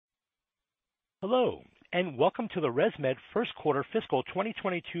Hello, and welcome to the ResMed First Quarter Fiscal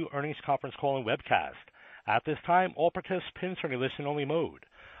 2022 Earnings Conference Call and Webcast. At this time, all participants are in listen-only mode.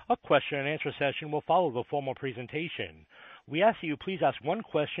 A question-and-answer session will follow the formal presentation. We ask that you please ask one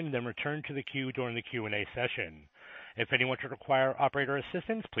question and then return to the queue during the Q&A session. If anyone should require operator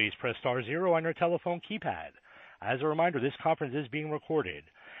assistance, please press star zero on your telephone keypad. As a reminder, this conference is being recorded.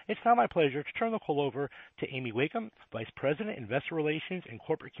 It's now my pleasure to turn the call over to Amy Wakeham, Vice President, Investor Relations and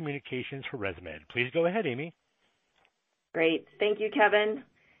Corporate Communications for ResMed. Please go ahead, Amy. Great. Thank you, Kevin.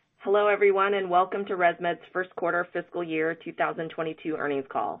 Hello, everyone, and welcome to ResMed's First Quarter Fiscal Year 2022 Earnings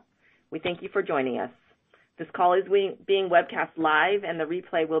Call. We thank you for joining us. This call is being webcast live, and the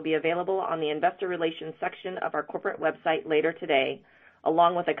replay will be available on the Investor Relations section of our corporate website later today,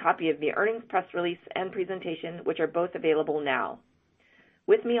 along with a copy of the earnings press release and presentation, which are both available now.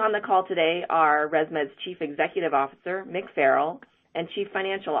 With me on the call today are ResMed's Chief Executive Officer, Mick Farrell, and Chief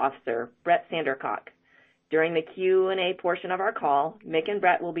Financial Officer, Brett Sandercock. During the Q&A portion of our call, Mick and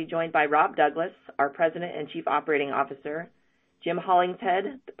Brett will be joined by Rob Douglas, our President and Chief Operating Officer, Jim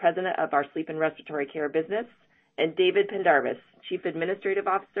Hollingshead, the President of our Sleep and Respiratory Care business, and David Pendarvis, Chief Administrative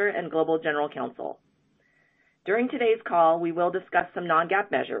Officer and Global General Counsel. During today's call, we will discuss some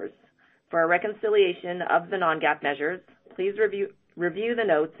non-GAAP measures. For a reconciliation of the non-GAAP measures, please review the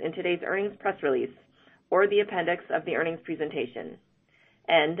notes in today's earnings press release or the appendix of the earnings presentation.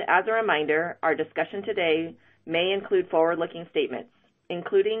 And as a reminder, our discussion today may include forward-looking statements,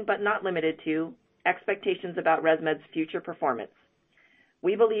 including but not limited to expectations about ResMed's future performance.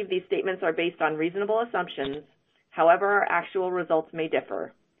 We believe these statements are based on reasonable assumptions. However, our actual results may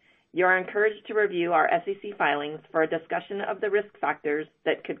differ. You are encouraged to review our SEC filings for a discussion of the risk factors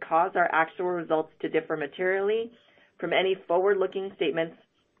that could cause our actual results to differ materially from any forward-looking statements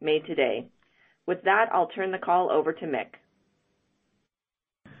made today. With that, I'll turn the call over to Mick.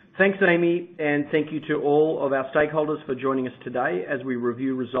 Thanks, Amy, and thank you to all of our stakeholders for joining us today as we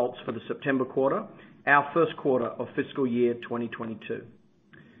review results for the September quarter, our first quarter of fiscal year 2022.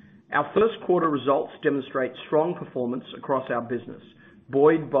 Our first quarter results demonstrate strong performance across our business,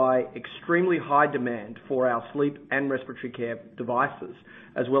 buoyed by extremely high demand for our sleep and respiratory care devices,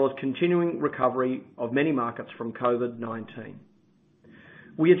 as well as continuing recovery of many markets from COVID-19.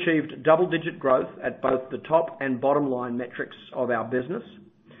 We achieved double-digit growth at both the top and bottom line metrics of our business.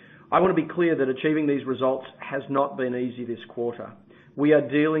 I want to be clear that achieving these results has not been easy this quarter. We are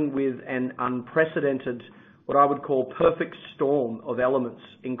dealing with an unprecedented, what I would call perfect storm of elements,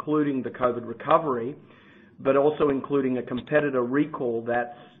 including the COVID recovery, but also including a competitor recall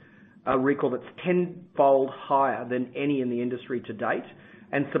that's tenfold higher than any in the industry to date,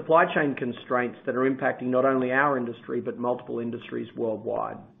 and supply chain constraints that are impacting not only our industry, but multiple industries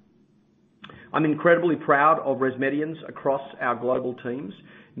worldwide. I'm incredibly proud of ResMedians across our global teams,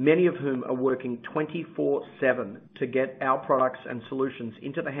 many of whom are working 24/7 to get our products and solutions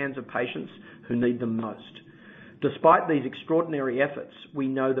into the hands of patients who need them most. Despite these extraordinary efforts, we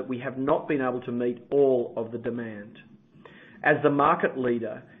know that we have not been able to meet all of the demand. As the market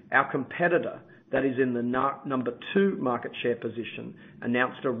leader, our competitor, that is in the number 2 market share position,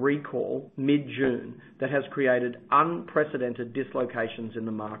 announced a recall mid-June that has created unprecedented dislocations in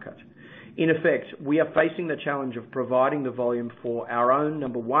the market. In effect, we are facing the challenge of providing the volume for our own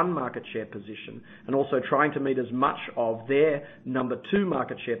number 1 market share position and also trying to meet as much of their number 2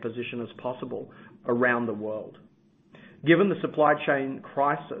 market share position as possible around the world. Given the supply chain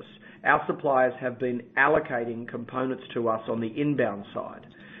crisis, our suppliers have been allocating components to us on the inbound side.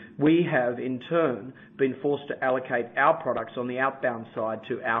 We have, in turn, been forced to allocate our products on the outbound side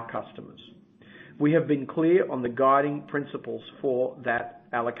to our customers. We have been clear on the guiding principles for that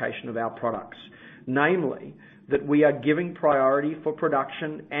allocation of our products, namely that we are giving priority for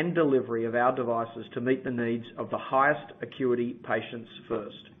production and delivery of our devices to meet the needs of the highest acuity patients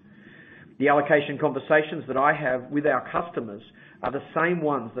first. The allocation conversations that I have with our customers are the same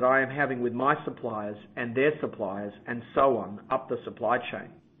ones that I am having with my suppliers and their suppliers and so on up the supply chain.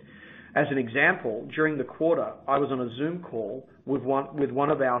 As an example, during the quarter, I was on a Zoom call with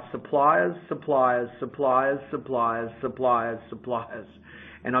one of our suppliers,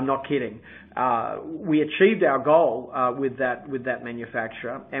 and I'm not kidding. We achieved our goal with that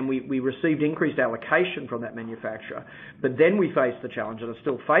manufacturer, and we received increased allocation from that manufacturer. But then we faced the challenge, and are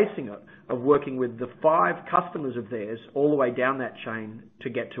still facing it, of working with the 5 customers of theirs all the way down that chain to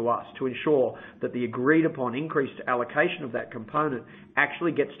get to us, to ensure that the agreed upon increased allocation of that component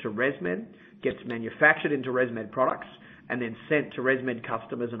actually gets to ResMed, gets manufactured into ResMed products, and then sent to ResMed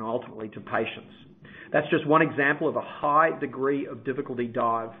customers and ultimately to patients. That's just one example of a high degree of difficulty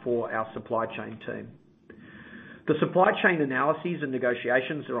dive for our supply chain team. The supply chain analyses and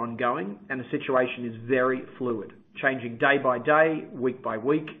negotiations are ongoing, and the situation is very fluid, changing day by day, week by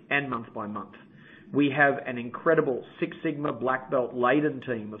week, and month by month. We have an incredible Six Sigma Black Belt laden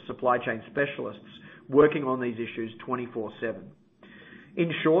team of supply chain specialists working on these issues 24/7.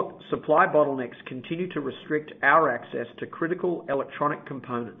 In short, supply bottlenecks continue to restrict our access to critical electronic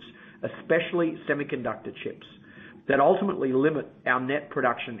components, especially semiconductor chips, that ultimately limit our net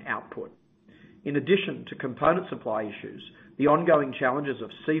production output. In addition to component supply issues, the ongoing challenges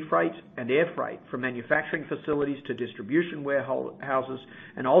of sea freight and air freight from manufacturing facilities to distribution warehouses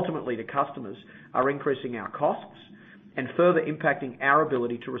and ultimately to customers are increasing our costs and further impacting our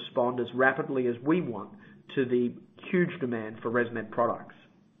ability to respond as rapidly as we want to the huge demand for ResMed products.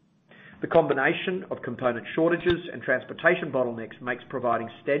 The combination of component shortages and transportation bottlenecks makes providing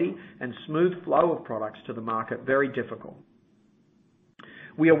steady and smooth flow of products to the market very difficult.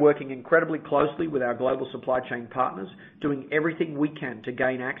 We are working incredibly closely with our global supply chain partners, doing everything we can to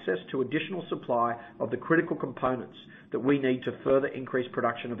gain access to additional supply of the critical components that we need to further increase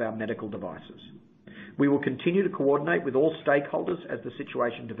production of our medical devices. We will continue to coordinate with all stakeholders as the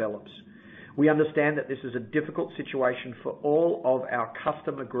situation develops. We understand that this is a difficult situation for all of our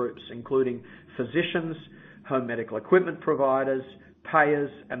customer groups, including physicians, home medical equipment providers,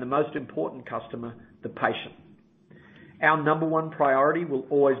 payers, and the most important customer, the patient. Our number one priority will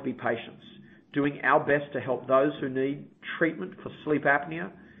always be patients, doing our best to help those who need treatment for sleep apnea,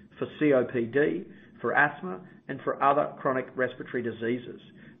 for COPD, for asthma, and for other chronic respiratory diseases,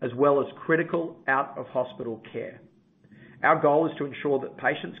 as well as critical out-of-hospital care. Our goal is to ensure that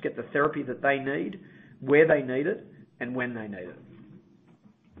patients get the therapy that they need, where they need it, and when they need it.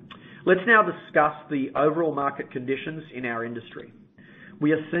 Let's now discuss the overall market conditions in our industry.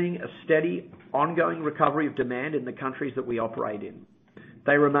 We are seeing a steady, ongoing recovery of demand in the countries that we operate in.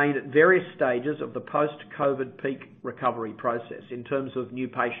 They remain at various stages of the post-COVID peak recovery process in terms of new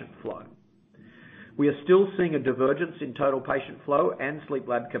patient flow. We are still seeing a divergence in total patient flow and sleep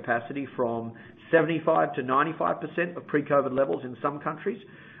lab capacity from 75 to 95% of pre-COVID levels in some countries,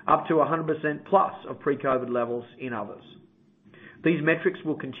 up to 100% plus of pre-COVID levels in others. These metrics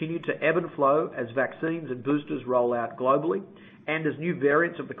will continue to ebb and flow as vaccines and boosters roll out globally and as new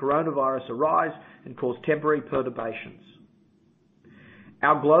variants of the coronavirus arise and cause temporary perturbations.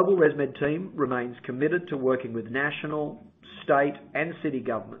 Our global ResMed team remains committed to working with national, state, and city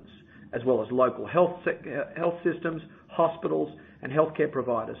governments, as well as local health systems, hospitals, and healthcare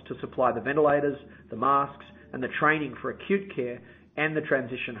providers to supply the ventilators, the masks, and the training for acute care and the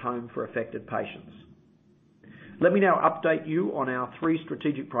transition home for affected patients. Let me now update you on our three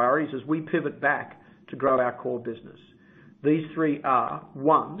strategic priorities as we pivot back to grow our core business. These three are: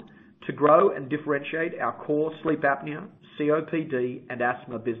 1, to grow and differentiate our core sleep apnea, COPD, and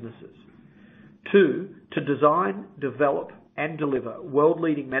asthma businesses. 2, to design, develop, and deliver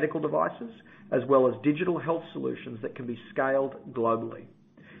world-leading medical devices, as well as digital health solutions that can be scaled globally.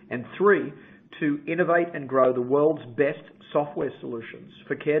 And 3, to innovate and grow the world's best software solutions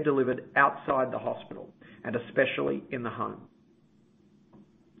for care delivered outside the hospital, and especially in the home.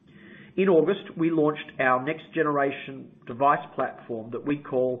 In August, we launched our next-generation device platform that we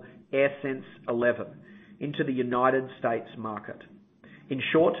call AirSense 11 into the United States market. In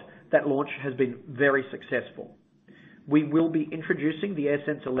short, that launch has been very successful. We will be introducing the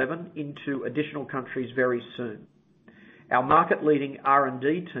AirSense 11 into additional countries very soon. Our market-leading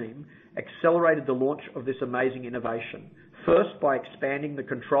R&D team accelerated the launch of this amazing innovation, first by expanding the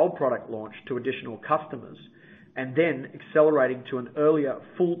control product launch to additional customers, and then accelerating to an earlier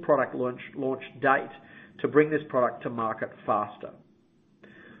full product launch date to bring this product to market faster.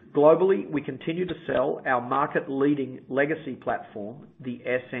 Globally, we continue to sell our market-leading legacy platform, the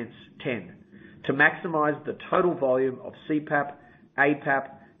AirSense 10, to maximize the total volume of CPAP, APAP,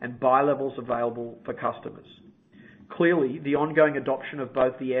 and bilevels available for customers. Clearly, the ongoing adoption of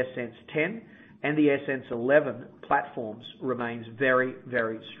both the AirSense 10 and the AirSense 11 platforms remains very,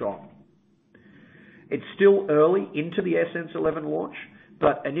 very strong. It's still early into the AirSense 11 launch,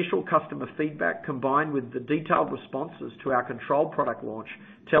 but initial customer feedback combined with the detailed responses to our control product launch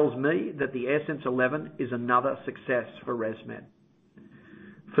tells me that the AirSense 11 is another success for ResMed.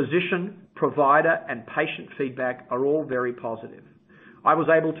 Physician, provider, and patient feedback are all very positive. I was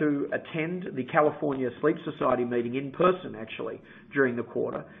able to attend the California Sleep Society meeting in person, actually, during the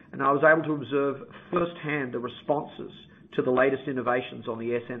quarter, and I was able to observe firsthand the responses to the latest innovations on the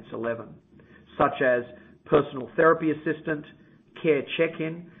AirSense 11, such as personal therapy assistant, care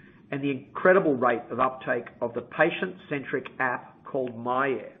check-in, and the incredible rate of uptake of the patient-centric app called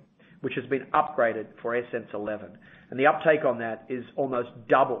myAir, which has been upgraded for AirSense 11. And the uptake on that is almost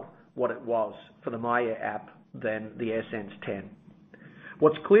double what it was for the myAir app than the AirSense 10.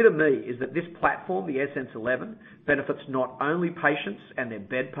 What's clear to me is that this platform, the AirSense 11, benefits not only patients and their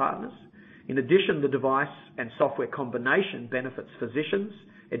bed partners. In addition, the device and software combination benefits physicians,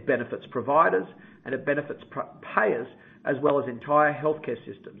 it benefits providers, and it benefits payers, as well as entire healthcare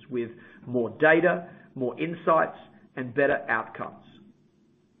systems with more data, more insights, and better outcomes.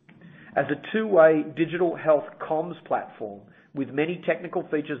 As a two-way digital health comms platform with many technical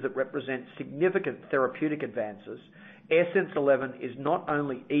features that represent significant therapeutic advances, AirSense 11 is not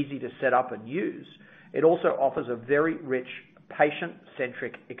only easy to set up and use, it also offers a very rich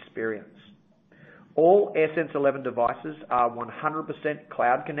patient-centric experience. All AirSense 11 devices are 100%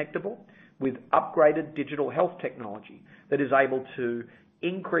 cloud connectable with upgraded digital health technology that is able to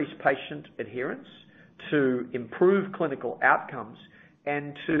increase patient adherence, to improve clinical outcomes,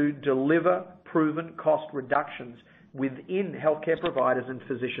 and to deliver proven cost reductions within healthcare providers and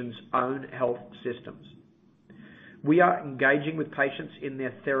physicians' own health systems. We are engaging with patients in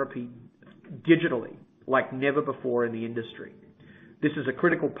their therapy digitally like never before in the industry. This is a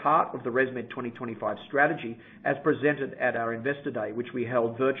critical part of the ResMed 2025 strategy as presented at our Investor Day, which we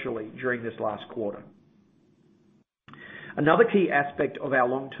held virtually during this last quarter. Another key aspect of our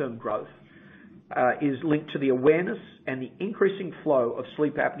long-term growth is linked to the awareness and the increasing flow of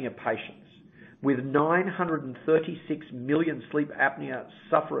sleep apnea patients. With 936 million sleep apnea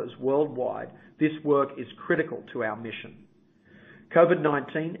sufferers worldwide, this work is critical to our mission.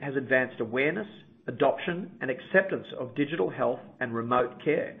 COVID-19 has advanced awareness, adoption, and acceptance of digital health and remote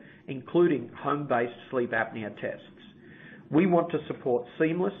care, including home-based sleep apnea tests. We want to support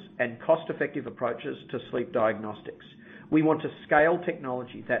seamless and cost-effective approaches to sleep diagnostics. We want to scale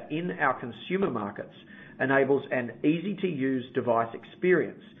technology that in our consumer markets enables an easy-to-use device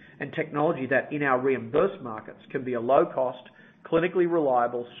experience and technology that in our reimbursed markets can be a low-cost, clinically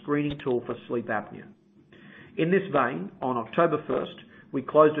reliable screening tool for sleep apnea. In this vein, on October 1st, we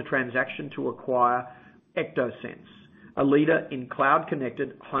closed a transaction to acquire Ectosense, a leader in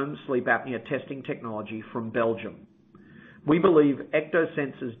cloud-connected home sleep apnea testing technology from Belgium. We believe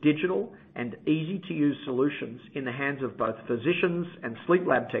Ectosense's digital and easy-to-use solutions in the hands of both physicians and sleep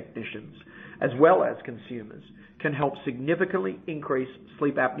lab technicians, as well as consumers, can help significantly increase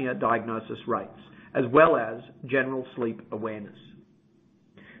sleep apnea diagnosis rates, as well as general sleep awareness.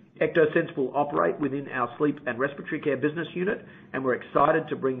 Ectosense will operate within our sleep and respiratory care business unit, and we're excited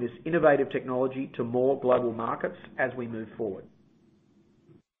to bring this innovative technology to more global markets as we move forward.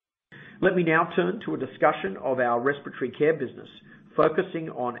 Let me now turn to a discussion of our respiratory care business, focusing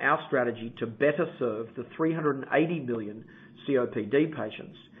on our strategy to better serve the 380 million COPD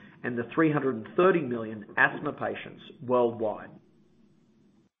patients and the 330 million asthma patients worldwide.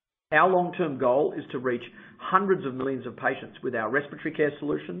 Our long-term goal is to reach hundreds of millions of patients with our respiratory care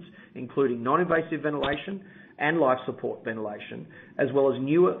solutions, including non-invasive ventilation and life support ventilation, as well as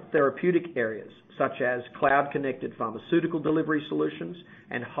newer therapeutic areas such as cloud-connected pharmaceutical delivery solutions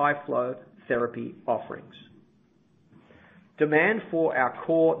and high-flow therapy offerings. Demand for our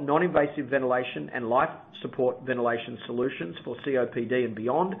core non-invasive ventilation and life support ventilation solutions for COPD and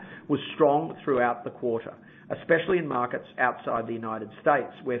beyond was strong throughout the quarter, especially in markets outside the United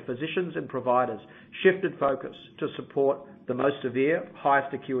States, where physicians and providers shifted focus to support the most severe,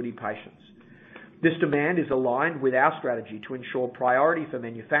 highest acuity patients. This demand is aligned with our strategy to ensure priority for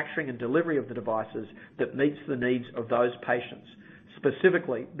manufacturing and delivery of the devices that meets the needs of those patients,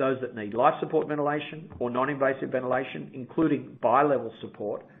 specifically those that need life support ventilation or non-invasive ventilation, including bi-level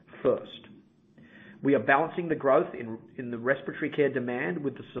support, first. We are balancing the growth in the respiratory care demand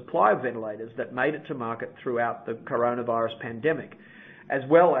with the supply of ventilators that made it to market throughout the coronavirus pandemic, as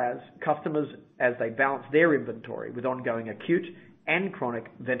well as customers as they balance their inventory with ongoing acute and chronic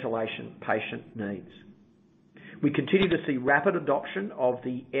ventilation patient needs. We continue to see rapid adoption of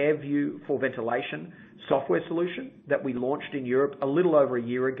the AirView for Ventilation software solution that we launched in Europe a little over a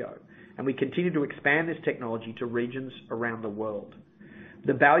year ago, and we continue to expand this technology to regions around the world.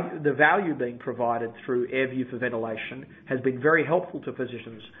 The value being provided through AirView for Ventilation has been very helpful to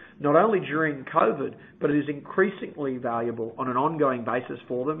physicians, not only during COVID, but it is increasingly valuable on an ongoing basis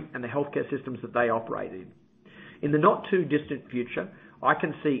for them and the healthcare systems that they operate in. In the not too distant future, I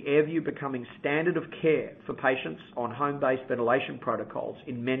can see AirView becoming standard of care for patients on home-based ventilation protocols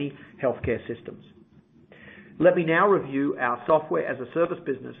in many healthcare systems. Let me now review our software as a service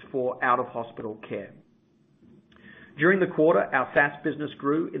business for out-of-hospital care. During the quarter, our SaaS business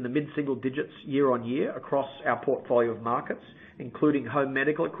grew in the mid-single digits year on year across our portfolio of markets, including home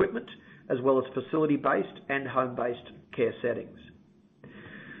medical equipment, as well as facility-based and home-based care settings.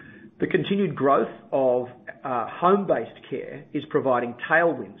 The continued growth of home-based care is providing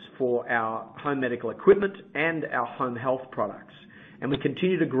tailwinds for our home medical equipment and our home health products, and we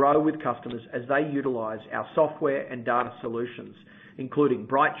continue to grow with customers as they utilize our software and data solutions, including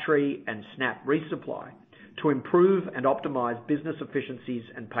Brightree and Snap Resupply, to improve and optimize business efficiencies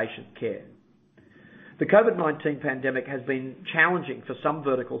and patient care. The COVID-19 pandemic has been challenging for some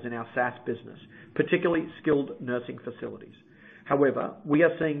verticals in our SaaS business, particularly skilled nursing facilities. However, we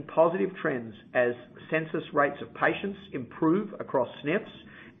are seeing positive trends as census rates of patients improve across SNFs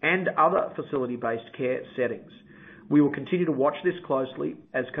and other facility-based care settings. We will continue to watch this closely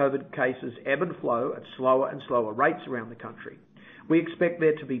as COVID cases ebb and flow at slower and slower rates around the country. We expect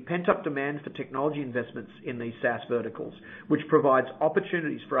there to be pent-up demand for technology investments in these SaaS verticals, which provides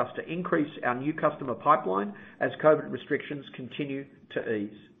opportunities for us to increase our new customer pipeline as COVID restrictions continue to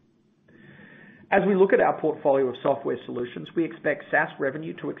ease. As we look at our portfolio of software solutions, we expect SaaS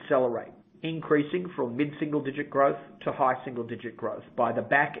revenue to accelerate, increasing from mid-single-digit growth to high single-digit growth by the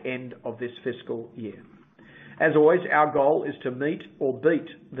back end of this fiscal year. As always, our goal is to meet or beat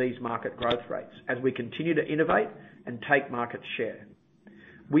these market growth rates as we continue to innovate and take market share.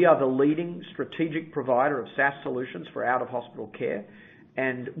 We are the leading strategic provider of SaaS solutions for out-of-hospital care,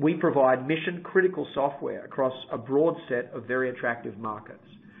 and we provide mission-critical software across a broad set of very attractive markets.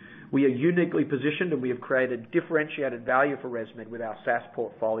 We are uniquely positioned, and we have created differentiated value for ResMed with our SaaS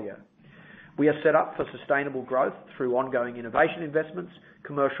portfolio. We are set up for sustainable growth through ongoing innovation investments,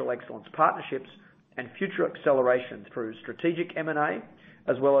 commercial excellence partnerships, and future acceleration through strategic M&A,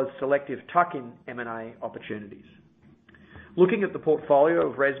 as well as selective tuck-in M&A opportunities. Looking at the portfolio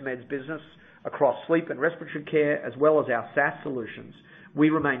of ResMed's business across sleep and respiratory care, as well as our SaaS solutions, we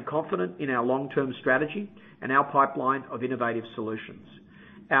remain confident in our long-term strategy and our pipeline of innovative solutions.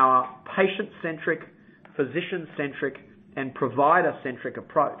 Our patient-centric, physician-centric, and provider-centric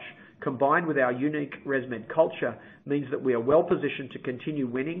approach, combined with our unique ResMed culture, means that we are well positioned to continue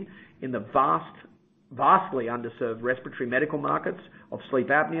winning in the vastly underserved respiratory medical markets of sleep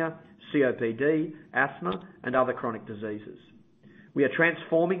apnea, COPD, asthma, and other chronic diseases. We are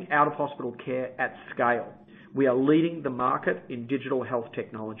transforming out-of-hospital care at scale. We are leading the market in digital health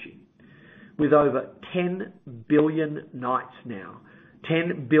technology. With over 10 billion nights now,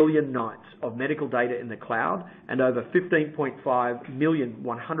 10 billion nights of medical data in the cloud, and over 15.5 million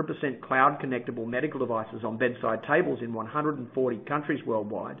 100% cloud-connectable medical devices on bedside tables in 140 countries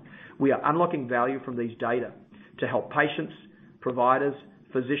worldwide, we are unlocking value from these data to help patients, providers,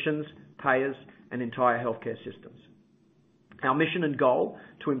 physicians, payers, and entire healthcare systems. Our mission and goal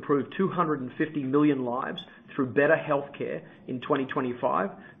to improve 250 million lives through better healthcare in 2025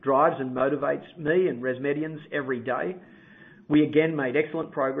 drives and motivates me and ResMedians every day. We again made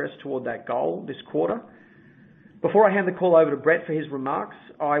excellent progress toward that goal this quarter. Before I hand the call over to Brett for his remarks,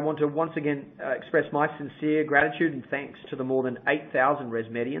 I want to once again express my sincere gratitude and thanks to the more than 8,000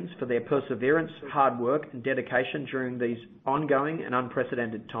 ResMedians for their perseverance, hard work, and dedication during these ongoing and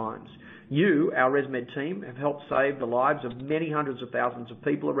unprecedented times. You, our ResMed team, have helped save the lives of many hundreds of thousands of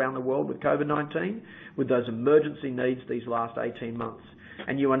people around the world with COVID-19, with those emergency needs these last 18 months.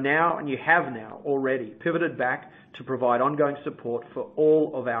 And you have now already pivoted back to provide ongoing support for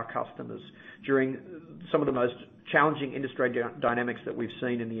all of our customers during some of the most challenging industry dynamics that we've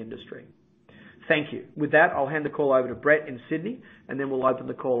seen in the industry. Thank you. With that, I'll hand the call over to Brett in Sydney, and then we'll open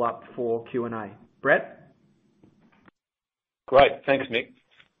the call up for Q&A. Brett? Great. Thanks, Mick.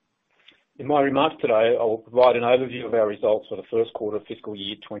 In my remarks today, I will provide an overview of our results for the first quarter of fiscal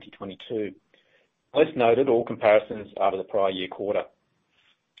year 2022. As noted, all comparisons are to the prior year quarter.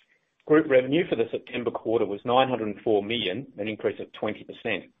 Group revenue for the September quarter was $904 million, an increase of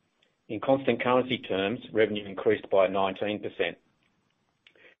 20%. In constant currency terms, revenue increased by 19%.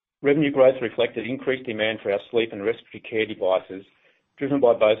 Revenue growth reflected increased demand for our sleep and respiratory care devices, driven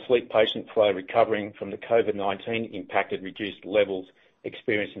by both sleep patient flow recovering from the COVID-19 impacted reduced levels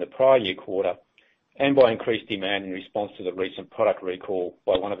experienced in the prior year quarter, and by increased demand in response to the recent product recall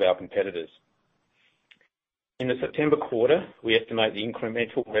by one of our competitors. In the September quarter, we estimate the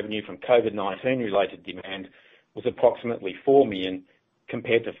incremental revenue from COVID-19 related demand was approximately $4 million,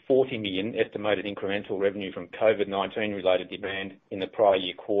 compared to $40 million estimated incremental revenue from COVID-19 related demand in the prior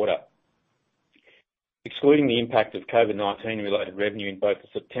year quarter. Excluding the impact of COVID-19 related revenue in both the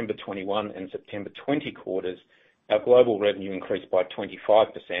September 21 and September 20 quarters, our global revenue increased by 25%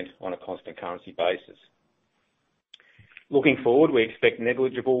 on a constant currency basis. Looking forward, we expect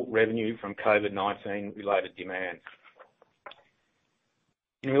negligible revenue from COVID-19 related demand.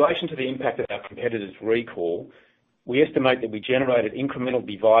 In relation to the impact of our competitor's recall, we estimate that we generated incremental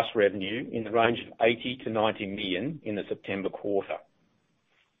device revenue in the range of $80 to $90 million in the September quarter.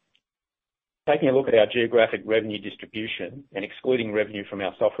 Taking a look at our geographic revenue distribution and excluding revenue from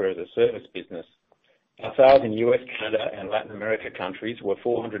our software as a service business, our sales in US, Canada, and Latin America countries were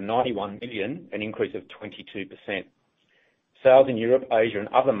 $491 million, an increase of 22%. Sales in Europe, Asia, and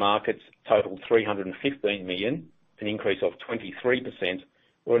other markets totaled $315 million, an increase of 23%,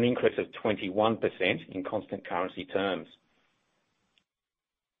 or an increase of 21% in constant currency terms.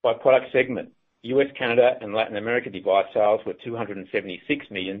 By product segment, US, Canada, and Latin America device sales were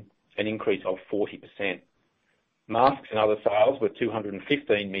 $276 million, an increase of 40%. Masks and other sales were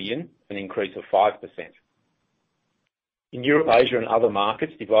 $215 million, an increase of 5%. In Europe, Asia, and other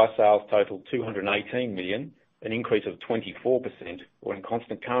markets, device sales totaled $218 million, an increase of 24%, or in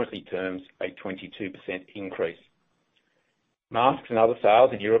constant currency terms, a 22% increase. Masks and other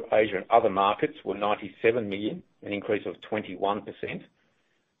sales in Europe, Asia, and other markets were $97 million, an increase of 21%,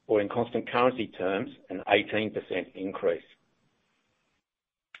 or in constant currency terms, an 18% increase.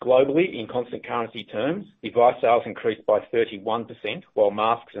 Globally, in constant currency terms, device sales increased by 31%, while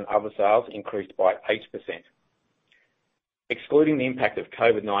masks and other sales increased by 8%. Excluding the impact of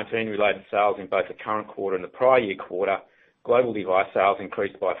COVID-19 related sales in both the current quarter and the prior year quarter, global device sales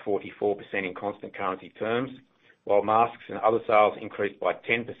increased by 44% in constant currency terms, while masks and other sales increased by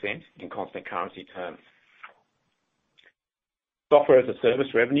 10% in constant currency terms. Software as a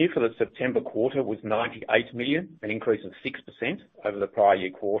service revenue for the September quarter was $98 million, an increase of 6% over the prior year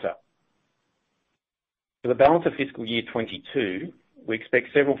quarter. For the balance of fiscal year 22, we expect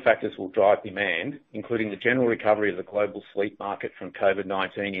several factors will drive demand, including the general recovery of the global sleep market from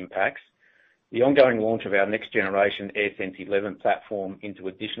COVID-19 impacts, the ongoing launch of our next generation AirSense 11 platform into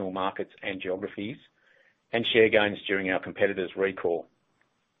additional markets and geographies, and share gains during our competitors' recall.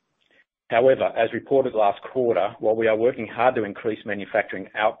 However, as reported last quarter, while we are working hard to increase manufacturing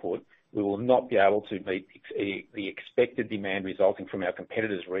output, we will not be able to meet the expected demand resulting from our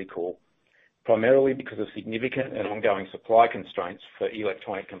competitors' recall, primarily because of significant and ongoing supply constraints for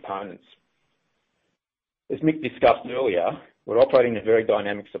electronic components. As Mick discussed earlier, we're operating in a very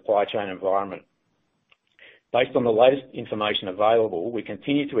dynamic supply chain environment. Based on the latest information available, we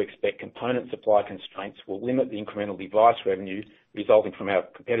continue to expect component supply constraints will limit the incremental device revenue resulting from our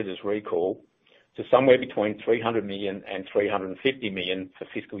competitors' recall to somewhere between $300 million and $350 million for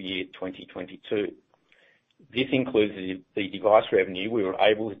fiscal year 2022. This includes the device revenue we were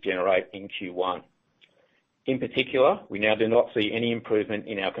able to generate in Q1. In particular, we now do not see any improvement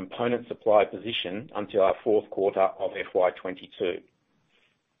in our component supply position until our fourth quarter of FY22.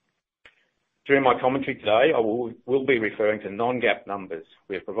 During my commentary today, I will be referring to non-GAAP numbers.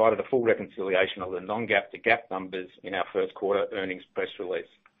 We have provided a full reconciliation of the non-GAAP to GAAP numbers in our first quarter earnings press release.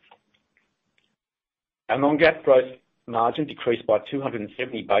 Our non-GAAP gross margin decreased by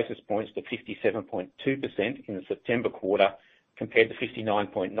 270 basis points to 57.2% in the September quarter, compared to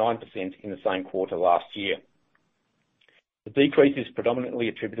 59.9% in the same quarter last year. The decrease is predominantly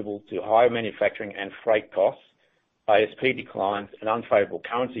attributable to higher manufacturing and freight costs, ASP declines, and unfavorable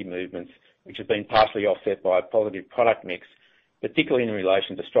currency movements, which have been partially offset by a positive product mix, particularly in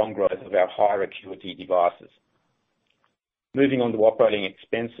relation to strong growth of our higher acuity devices. Moving on to operating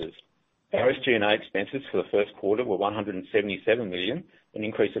expenses. Our SG&A expenses for the first quarter were $177 million, an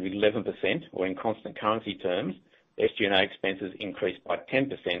increase of 11%, or in constant currency terms, SG&A expenses increased by 10%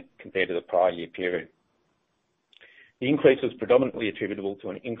 compared to the prior year period. The increase was predominantly attributable to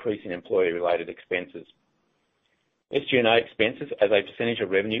an increase in employee-related expenses. SG&A expenses as a percentage of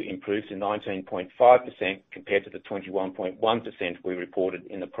revenue improved to 19.5% compared to the 21.1% we reported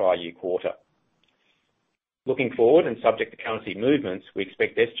in the prior year quarter. Looking forward and subject to currency movements, we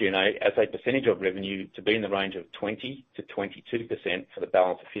expect SG&A as a percentage of revenue to be in the range of 20 to 22% for the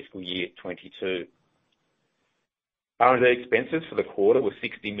balance of fiscal year 22. R&D expenses for the quarter were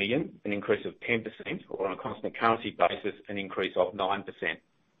 $60 million, an increase of 10%, or on a constant currency basis, an increase of 9%.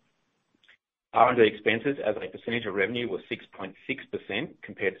 R&D expenses as a percentage of revenue were 6.6%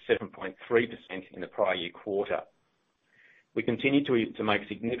 compared to 7.3% in the prior year quarter. We continue to make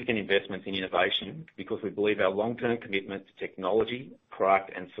significant investments in innovation because we believe our long-term commitment to technology,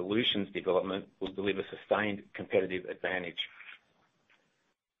 product, and solutions development will deliver sustained competitive advantage.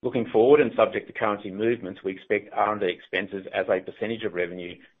 Looking forward and subject to currency movements, we expect R&D expenses as a percentage of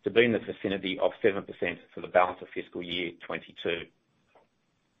revenue to be in the vicinity of 7% for the balance of fiscal year 22.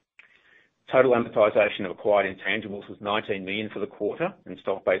 Total amortization of acquired intangibles was $19 million for the quarter, and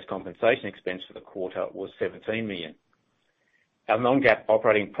stock-based compensation expense for the quarter was $17 million. Our non-GAAP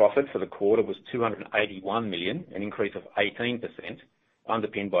operating profit for the quarter was $281 million, an increase of 18%,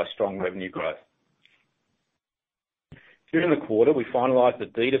 underpinned by strong revenue growth. During the quarter, we finalized the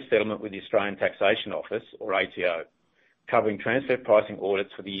deed of settlement with the Australian Taxation Office, or ATO. covering transfer pricing audits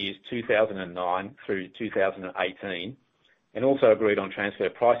for the years 2009 through 2018, and also agreed on transfer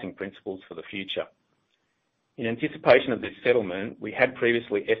pricing principles for the future. In anticipation of this settlement, we had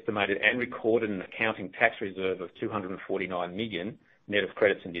previously estimated and recorded an accounting tax reserve of $249 million, net of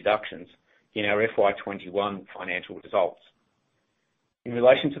credits and deductions, in our FY21 financial results. In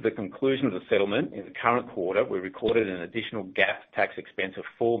relation to the conclusion of the settlement, in the current quarter, we recorded an additional GAAP tax expense of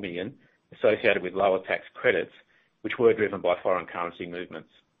 $4 million associated with lower tax credits, which were driven by foreign currency movements.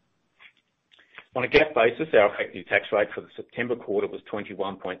 On a GAAP basis, our effective tax rate for the September quarter was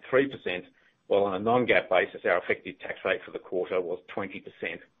 21.3%, while on a non-GAAP basis, our effective tax rate for the quarter was 20%.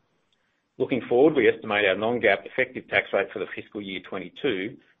 Looking forward, we estimate our non-GAAP effective tax rate for the fiscal year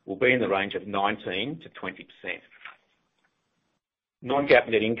 22 will be in the range of 19 to 20%. Non-GAAP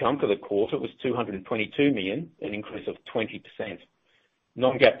net income for the quarter was $222 million, an increase of 20%.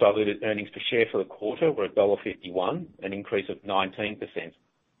 Non-GAAP diluted earnings per share for the quarter were $1.51, an increase of 19%.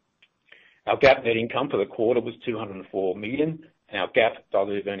 Our GAAP net income for the quarter was $204 million, and our GAAP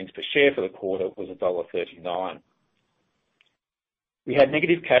diluted earnings per share for the quarter was $1.39. We had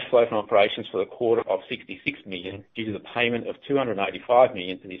negative cash flow from operations for the quarter of $66 million due to the payment of $285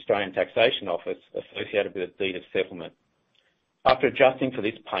 million to the Australian Taxation Office associated with the deed of settlement. After adjusting for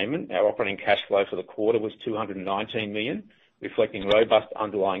this payment, our operating cash flow for the quarter was $219 million, reflecting robust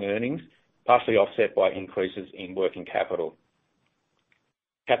underlying earnings, partially offset by increases in working capital.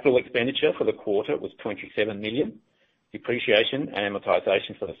 Capital expenditure for the quarter was $27 million. Depreciation and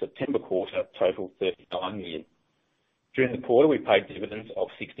amortization for the September quarter totaled $39 million. During the quarter, we paid dividends of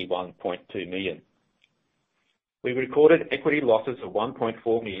 $61.2 million. We recorded equity losses of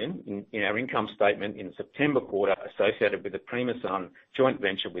 $1.4 million in our income statement in the September quarter associated with the Primasun joint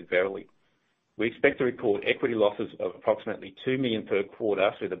venture with Verily. We expect to record equity losses of approximately $2 million per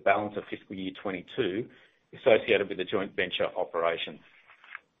quarter through the balance of fiscal year 22 associated with the joint venture operation.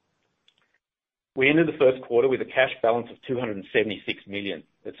 We ended the first quarter with a cash balance of $276 million.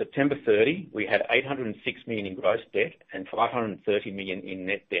 At September 30, we had $806 million in gross debt and $530 million in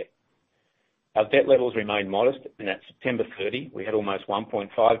net debt. Our debt levels remain modest, and at September 30, we had almost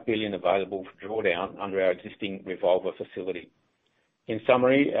 $1.5 billion available for drawdown under our existing revolver facility. In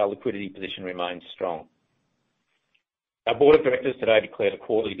summary, our liquidity position remains strong. Our board of directors today declared a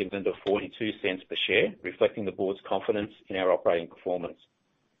quarterly dividend of 42 cents per share, reflecting the board's confidence in our operating performance.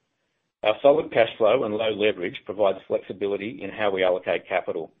 Our solid cash flow and low leverage provides flexibility in how we allocate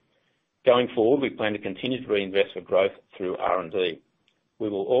capital. Going forward, we plan to continue to reinvest for growth through R&D. We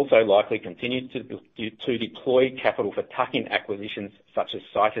will also likely continue to deploy capital for tuck-in acquisitions such as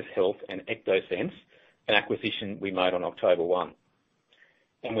Citus Health and Ectosense, an acquisition we made on October 1.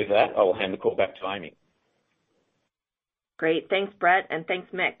 And with that, I will hand the call back to Amy. Great. Thanks, Brett, and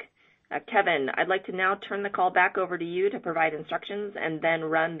thanks, Mick. Kevin, I'd like to now turn the call back over to you to provide instructions and then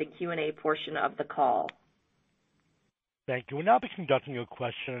run the Q&A portion of the call. Thank you. We'll now be conducting a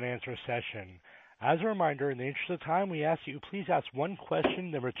question and answer session. As a reminder, in the interest of time, we ask that you please ask one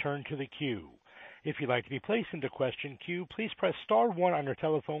question, then return to the queue. If you'd like to be placed into question queue, please press star 1 on your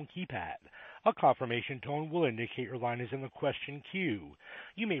telephone keypad. A confirmation tone will indicate your line is in the question queue.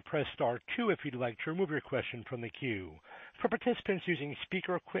 You may press star 2 if you'd like to remove your question from the queue. For participants using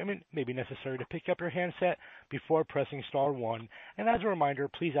speaker equipment, it may be necessary to pick up your handset before pressing star 1. And as a reminder,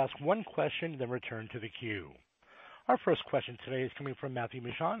 please ask one question, then return to the queue. Our first question today is coming from Matthew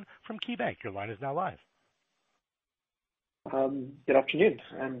Mishan from KeyBanc. Your line is now live. Good afternoon,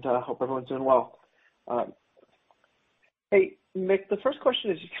 and hope everyone's doing well. Hey, Mick, the first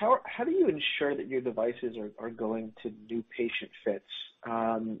question is how do you ensure that your devices are going to new patient fits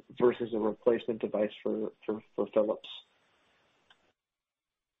versus a replacement device for Philips?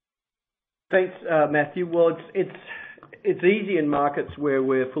 Thanks, Matthew. Well, it's easy in markets where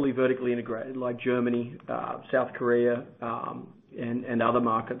we're fully vertically integrated, like Germany, South Korea, and other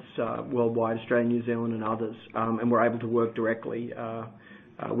markets worldwide, Australia, New Zealand, and others, and we're able to work directly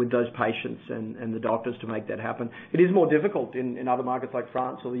with those patients and the doctors to make that happen. It is more difficult in other markets like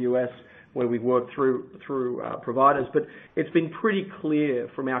France or the US, where we work through providers, but it's been pretty clear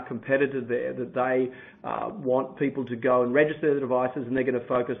from our competitor there that they want people to go and register the devices, and they're going to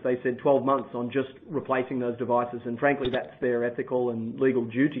focus, they said, 12 months on just replacing those devices, and frankly, that's their ethical and legal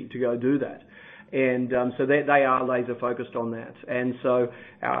duty to go do that. And so they are laser focused on that. And so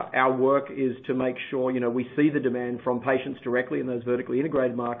our work is to make sure, we see the demand from patients directly in those vertically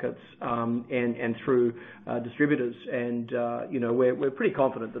integrated markets and through distributors. And, we're pretty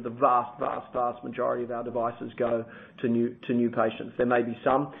confident that the vast majority of our devices go to new patients. There may be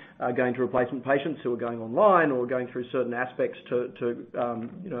some going to replacement patients who are going online or going through certain aspects to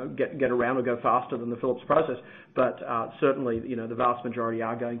get around or go faster than the Philips process. But certainly, the vast majority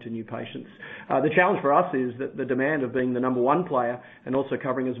are going to new patients. The challenge for us is that the demand of being the number one player and also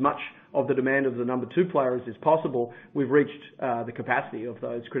covering as much of the demand of the number two player as is possible, we've reached the capacity of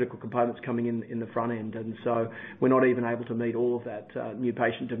those critical components coming in the front end. And so we're not even able to meet all of that new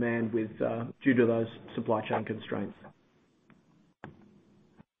patient demand due to those supply chain constraints.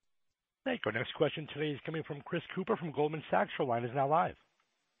 Thank you. Our next question today is coming from Chris Cooper from Goldman Sachs. Your line is now live.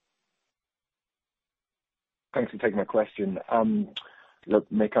 Thanks for taking my question. Look,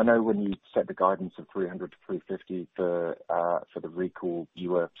 Mick, I know when you set the guidance of 300 to 350 for the recall,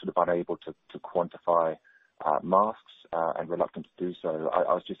 you were sort of unable to quantify masks and reluctant to do so.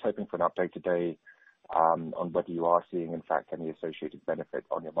 I was just hoping for an update today on whether you are seeing, in fact, any associated benefit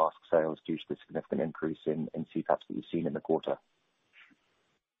on your mask sales due to the significant increase in CPAPs that you've seen in the quarter.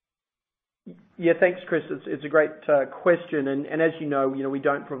 Yeah, thanks, Chris. It's a great question. And as you know, we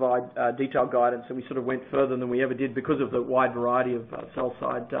don't provide detailed guidance, and we sort of went further than we ever did because of the wide variety of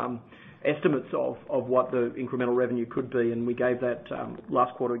sell-side estimates of what the incremental revenue could be. And we gave that,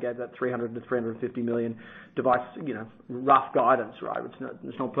 last quarter, we gave that 300 to 350 million device, rough guidance, right?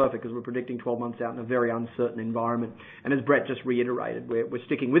 It's not perfect because we're predicting 12 months out in a very uncertain environment. And as Brett just reiterated, we're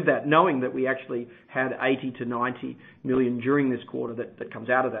sticking with that, knowing that we actually had 80 to 90 million during this quarter that comes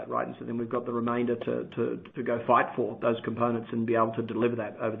out of that, right? And so then we've got the remainder to go fight for those components and be able to deliver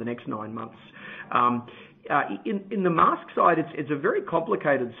that over the next 9 months. In the mask side, it's a very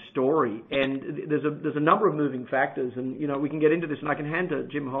complicated story, and there's a number of moving factors, and we can get into this, and I can hand to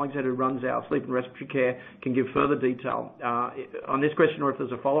Jim Hollingshead, who runs our sleep and respiratory care, can give further detail on this question, or if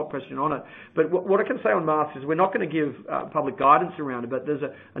there's a follow-up question on it. But what I can say on masks is we're not going to give public guidance around it, but there's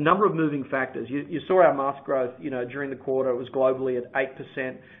a number of moving factors. You saw our mask growth, during the quarter. It was globally at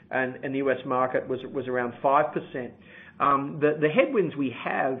 8%, and the US market was around 5%. The headwinds we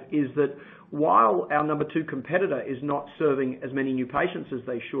have is that while our number two competitor is not serving as many new patients as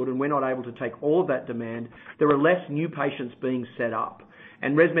they should, and we're not able to take all of that demand, there are less new patients being set up.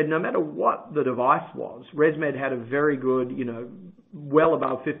 And ResMed, no matter what the device was, ResMed had a very good, well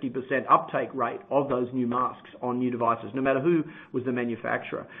above 50% uptake rate of those new masks on new devices, no matter who was the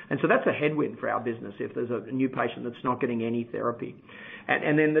manufacturer. And so that's a headwind for our business if there's a new patient that's not getting any therapy.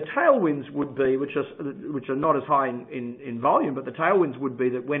 And then the tailwinds would be, which are not as high in volume, but the tailwinds would be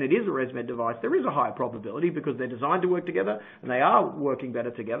that when it is a ResMed device, there is a higher probability because they're designed to work together and they are working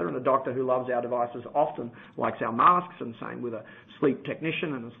better together. And a doctor who loves our devices often likes our masks, and same with a sleep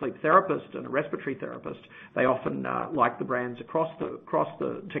technician and a sleep therapist and a respiratory therapist. They often like the brands across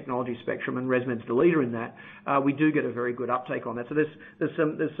the technology spectrum, and ResMed's the leader in that. We do get a very good uptake on that. So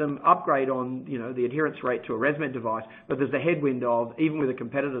there's some upgrade on the adherence rate to a ResMed device, but there's the headwind of even with a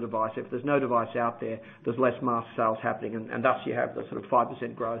competitor device, if there's no device out there's less mask sales happening, and thus you have the sort of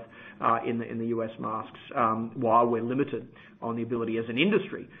 5% growth in the US masks, while we're limited on the ability as an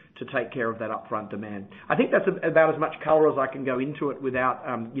industry to take care of that upfront demand. I think that's about as much color as I can go into it without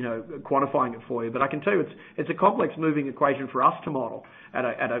quantifying it for you. But I can tell you it's a complex moving equation for us to model at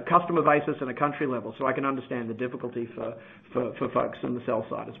a customer basis and a country level, so I can understand the difficulty for folks on the sell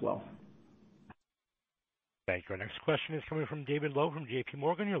side as well. Thank you. Our next question is coming from David Lowe from JP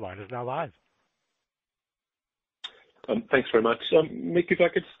Morgan. Your line is now live. Thanks very much. Mick, if I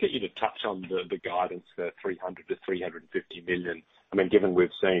could just get you to touch on the guidance for 300 to 350 million. I mean, given we've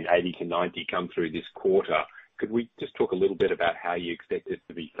seen 80 to 90 come through this quarter, could we just talk a little bit about how you expect this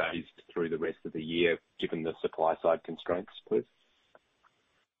to be phased through the rest of the year, given the supply side constraints, please?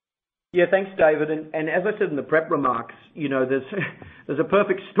 Yeah, thanks, David. And as I said in the prep remarks, there's a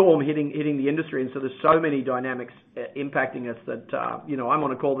perfect storm hitting the industry, and so there's so many dynamics impacting us that I'm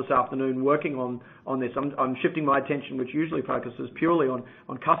on a call this afternoon working on this. I'm shifting my attention, which usually focuses purely on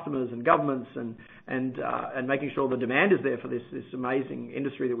customers and governments and making sure the demand is there for this amazing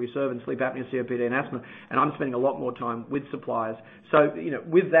industry that we serve in sleep apnea, COPD, and asthma. And I'm spending a lot more time with suppliers. So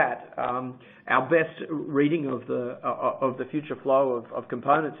with that, our best reading of the future flow of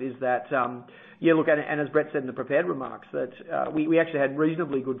components is that and as Brett said in the prepared remarks, that we actually had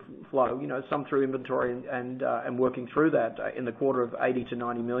reasonably good flow, some through inventory and working through that in the quarter of 80 to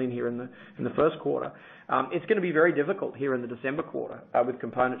 90 million here in the first quarter. It's going to be very difficult here in the December quarter with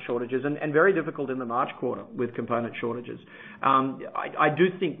component shortages, and very difficult in the March quarter with component shortages. I do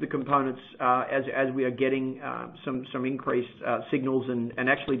think the components, as we are getting some increased signals and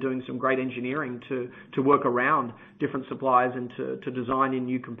actually doing some great engineering to work around different suppliers and to design in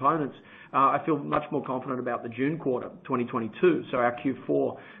new components, I feel much more confident about the June quarter 2022, so our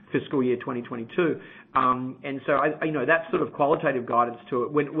Q4 fiscal year 2022. And so that's sort of qualitative guidance to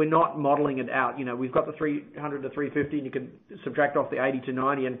it. We're not modeling it out. We've got the 300 to 350, and you can subtract off the 80 to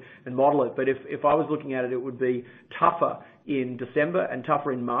 90 and model it. But if I was looking at it, it would be tougher in December and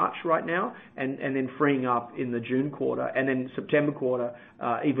tougher in March right now, and then freeing up in the June quarter, and then September quarter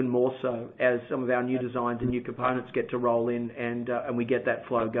even more so, as some of our new designs and new components get to roll in, and we get that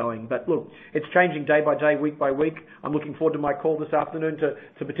flow going. But look, it's changing day by day, week by week. I'm looking forward to my call this afternoon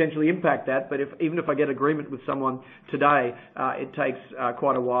to potentially impact that. But even if I get agreement with someone today, it takes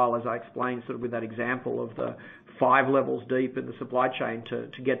quite a while, as I explained sort of with that example of the 5 levels deep in the supply chain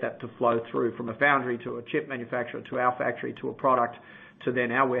to get that to flow through from a foundry to a chip manufacturer to our factory to a product to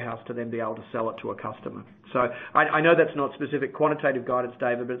then our warehouse to then be able to sell it to a customer. So I know that's not specific quantitative guidance,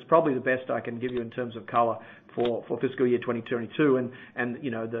 David, but it's probably the best I can give you in terms of colour for fiscal year 2022 and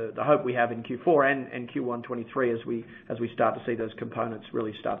the hope we have in Q4 and Q1 23 as we start to see those components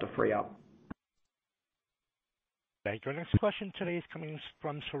really start to free up. Thank you. Our next question today is coming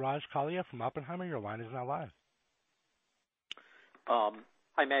from Suraj Kalia from Oppenheimer. Your line is now live.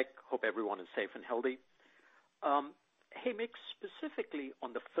 Hi, Mick. Hope everyone is safe and healthy. Hey, Mick, specifically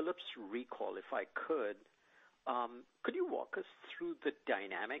on the Philips recall, if I could you walk us through the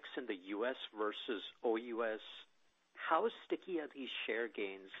dynamics in the U.S. versus OUS? How sticky are these share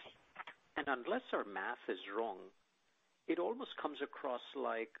gains? And unless our math is wrong, it almost comes across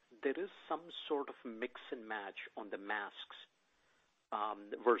like there is some sort of mix and match on the masks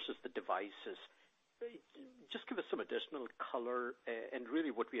versus the devices. Just give us some additional color, and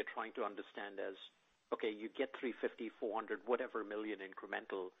really what we are trying to understand is, okay, you get 350, 400, whatever million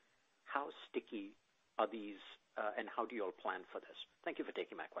incremental. How sticky are these, and how do you all plan for this? Thank you for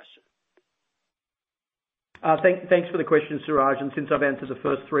taking my question. Thanks for the question, Suraj. And since I've answered the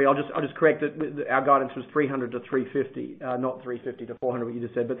first three, I'll just correct that our guidance was 300 to 350, not 350 to 400, what you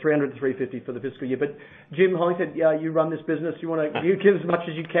just said, but 300 to 350 for the fiscal year. But Jim Hollingshead, you run this business. You want to give as much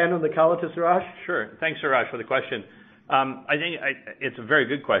as you can on the color to Suraj? Sure. Thanks, Suraj, for the question. I think it's a very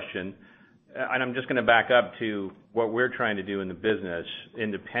good question, and I'm just going to back up to what we're trying to do in the business,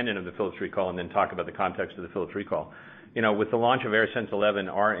 independent of the Philips recall, and then talk about the context of the Philips recall. With the launch of AirSense 11,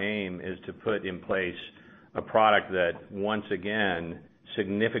 our aim is to put in place a product that once again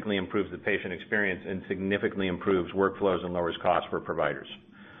significantly improves the patient experience and significantly improves workflows and lowers costs for providers.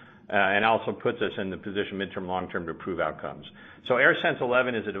 And also puts us in the position midterm, long-term to improve outcomes. So AirSense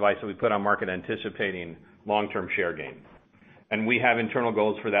 11 is a device that we put on market anticipating long-term share gain. And we have internal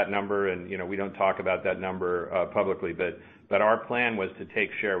goals for that number, and we don't talk about that number publicly, but our plan was to take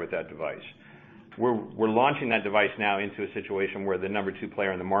share with that device. We're launching that device now into a situation where the number 2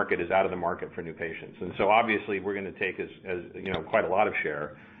 player in the market is out of the market for new patients. And so obviously we're going to take as quite a lot of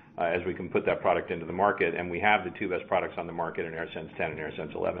share as we can put that product into the market, and we have the 2 best products on the market in AirSense 10 and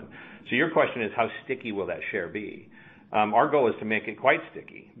AirSense 11. So your question is, how sticky will that share be? Our goal is to make it quite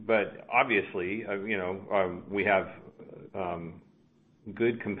sticky, but obviously we have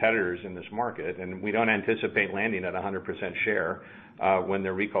good competitors in this market, and we don't anticipate landing at 100% share when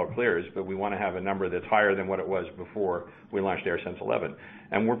their recall clears, but we want to have a number that's higher than what it was before we launched AirSense 11.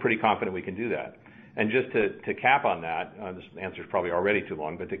 And we're pretty confident we can do that. And just to cap on that, this answer is probably already too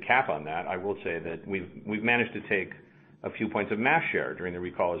long, but to cap on that, I will say that we've managed to take a few points of mass share during the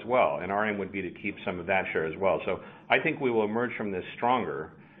recall as well, and our aim would be to keep some of that share as well. So I think we will emerge from this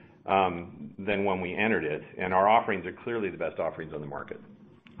stronger than when we entered it, and our offerings are clearly the best offerings on the market.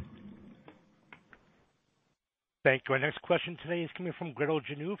 Thank you. Our next question today is coming from Gretel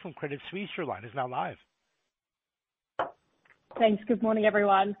Janu from Credit Suisse. Your line is now live. Thanks. Good morning,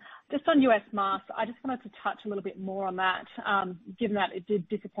 everyone. Just on US masks, I just wanted to touch a little bit more on that, given that it did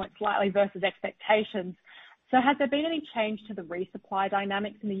disappoint slightly versus expectations. So has there been any change to the resupply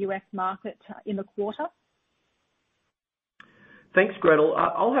dynamics in the US market in the quarter? Thanks, Gretel.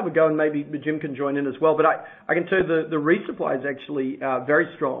 I'll have a go, and maybe Jim can join in as well. But I can tell you the resupply is actually very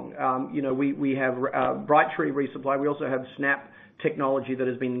strong. We have Brightree resupply. We also have Snap technology that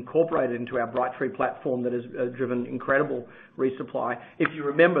has been incorporated into our Brightree platform that has driven incredible resupply. If you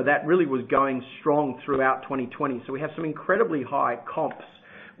remember, that really was going strong throughout 2020. So we have some incredibly high comps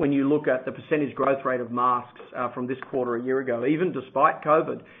when you look at the percentage growth rate of masks from this quarter a year ago. Even despite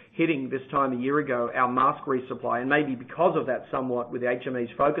COVID hitting this time a year ago, our mask resupply, and maybe because of that somewhat with the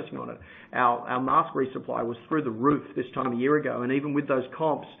HMEs focusing on it, our mask resupply was through the roof this time a year ago. And even with those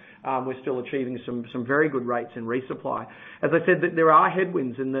comps, we're still achieving some very good rates in resupply. As I said, there are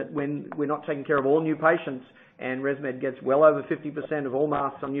headwinds in that when we're not taking care of all new patients, and ResMed gets well over 50% of all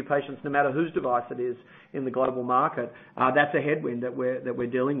masks on new patients, no matter whose device it is in the global market. That's a headwind that we're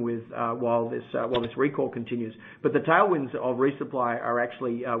dealing with while this recall continues. But the tailwinds of resupply are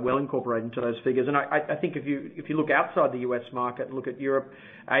actually well incorporated into those figures. And I think if you look outside the US market and look at Europe,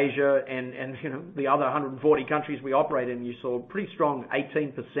 Asia, and the other 140 countries we operate in, you saw pretty strong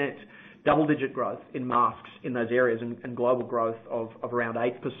 18% double-digit growth in masks in those areas, and global growth of around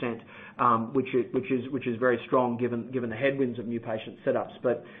 8%, which is very strong given the headwinds of new patient setups.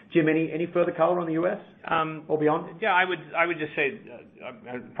 But Jim, any further color on the US or beyond? Yeah, I would just say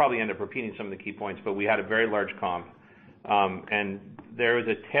I'd probably end up repeating some of the key points, but we had a very large comp, and there was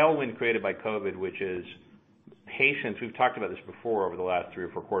a tailwind created by COVID, which is patients. We've talked about this before over the last 3 or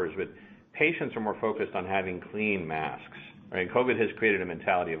 4 quarters, but patients are more focused on having clean masks. Right? COVID has created a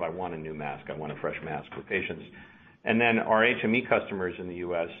mentality of I want a new mask, I want a fresh mask for patients. And then our HME customers in the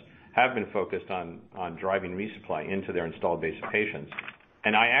U.S. have been focused on driving resupply into their installed base of patients.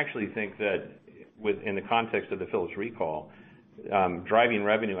 And I actually think that in the context of the Philips recall, driving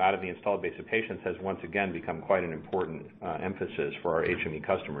revenue out of the installed base of patients has once again become quite an important emphasis for our HME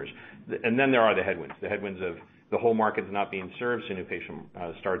customers. And then there are the headwinds of the whole market's not being served, so new patient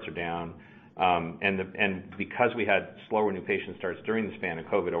starts are down. And because we had slower new patient starts during the span of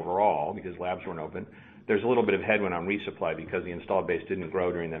COVID overall, because labs weren't open, there's a little bit of headwind on resupply because the installed base didn't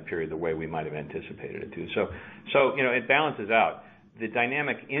grow during that period the way we might have anticipated it to. So it balances out. The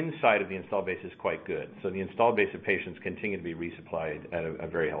dynamic inside of the installed base is quite good. So the installed base of patients continue to be resupplied at a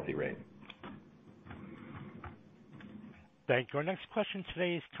very healthy rate. Thank you. Our next question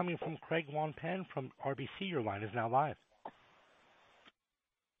today is coming from Craig Wong-Pan from RBC. Your line is now live.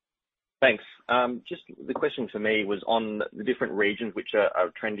 Thanks. Just the question for me was on the different regions which are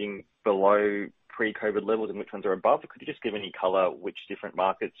trending below pre-COVID levels and which ones are above. Could you just give any color which different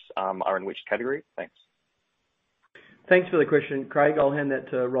markets are in which category? Thanks. Thanks for the question, Craig. I'll hand that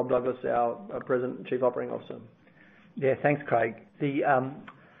to Rob Douglas, our President and Chief Operating Officer. Yeah, thanks, Craig. The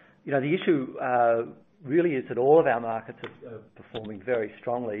issue really is that all of our markets are performing very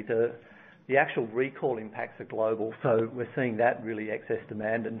strongly. The actual recall impacts are global, so we're seeing that really excess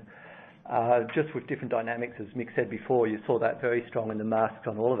demand, and just with different dynamics, as Mick said before, you saw that very strong in the masks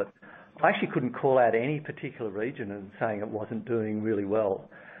on all of it. I actually couldn't call out any particular region and saying it wasn't doing really well.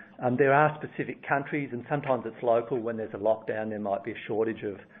 There are specific countries, and sometimes it's local. When there's a lockdown, there might be a shortage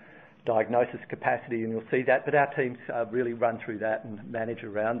of diagnosis capacity, and you'll see that. But our teams really run through that and manage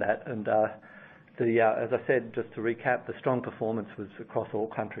around that. And as I said, just to recap, the strong performance was across all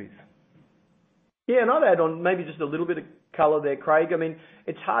countries. Yeah, and I'd add on maybe just a little bit of colour there, Craig. I mean,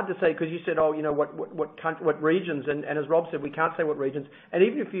 it's hard to say because you said, what regions, and as Rob said, we can't say what regions. And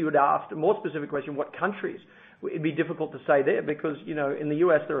even if you had asked a more specific question, what countries, it'd be difficult to say there because, in the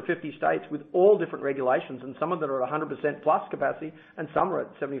US there are 50 states with all different regulations, and some of them are at 100% plus capacity, and some are at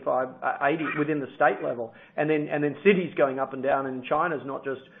 75, 80 within the state level. And then cities going up and down, and China's not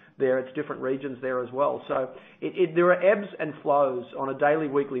just there, it's different regions there as well. So there are ebbs and flows on a daily,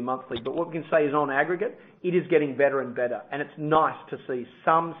 weekly, monthly, but what we can say is on aggregate, it is getting better and better. And it's nice to see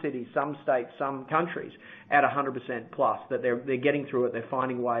some cities, some states, some countries at 100% plus, that they're getting through it. They're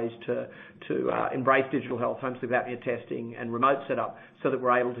finding ways to embrace digital health, home sleep apnea testing and remote setup so that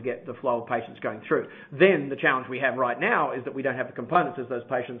we're able to get the flow of patients going through. Then the challenge we have right now is that we don't have the components as those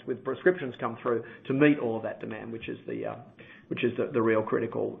patients with prescriptions come through to meet all of that demand, which is the real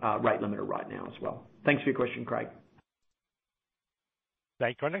critical rate limiter right now as well. Thanks for your question, Craig.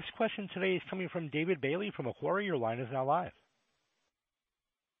 Thank you. Our next question today is coming from David Bailey from Macquarie. Your line is now live.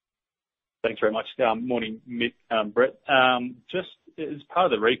 Thanks very much. Morning, Mick, Brett. Just as part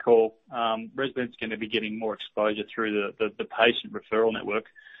of the recall, ResMed's going to be getting more exposure through the patient referral network.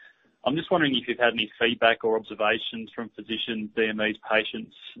 I'm just wondering if you've had any feedback or observations from physicians, DMEs,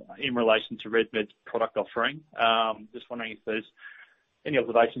 patients in relation to ResMed's product offering. Just wondering if there's any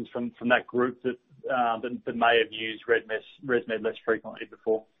observations from that group that may have used ResMed less frequently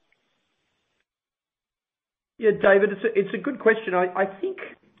before. Yeah, David, it's a good question. I think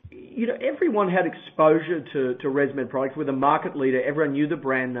everyone had exposure to ResMed products. We're the market leader. Everyone knew the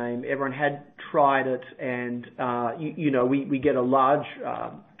brand name. Everyone had tried it, and we get a large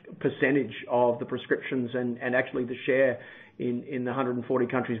percentage of the prescriptions and actually the share in the 140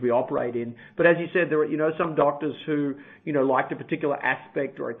 countries we operate in. But as you said, there are, some doctors who, liked a particular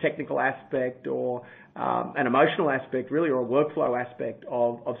aspect or a technical aspect or an emotional aspect really, or a workflow aspect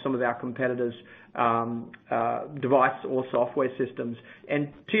of some of our competitors' device or software systems.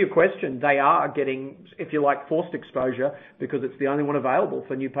 And to your question, they are getting, if you like, forced exposure because it's the only one available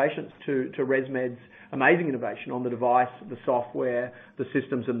for new patients to ResMed's amazing innovation on the device, the software, the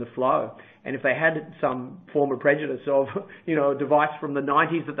systems and the flow. And if they had some form of prejudice of, a device from the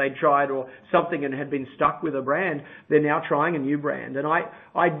 90s that they tried or something and had been stuck with a brand, they're now trying a new brand. And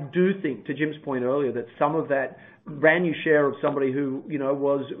I do think, to Jim's point earlier, that some of that brand new share of somebody who,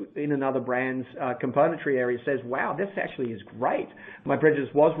 was in another brand's componentry area says, wow, this actually is great. My prejudice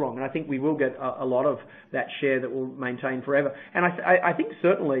was wrong. And I think we will get a lot of that share that will maintain forever. And I think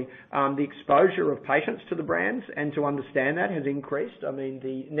certainly the exposure of patients to the brands and to understand that has increased. I mean,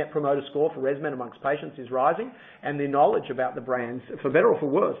 the Net Promoter Score for ResMed amongst patients is rising, and the knowledge about the brands, for better or for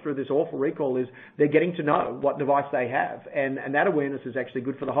worse, through this awful recall is they're getting to know what device they have. And that awareness is actually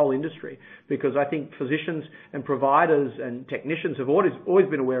good for the whole industry, because I think physicians and providers and technicians have always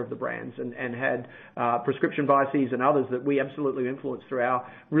been aware of the brands and had prescription biases and others that we absolutely influence through our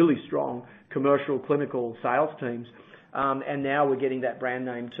really strong commercial clinical sales teams. And now we're getting that brand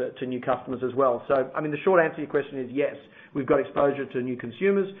name to new customers as well. So, I mean, the short answer to your question is yes, we've got exposure to new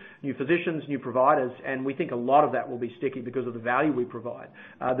consumers, new physicians, new providers, and we think a lot of that will be sticky because of the value we provide.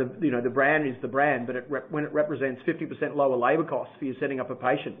 The brand is the brand, but when it represents 50% lower labor costs for you setting up a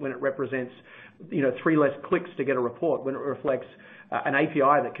patient, when it represents 3 less clicks to get a report, when it reflects an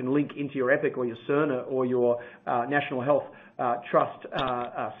API that can link into your Epic or your Cerner or your National Health Trust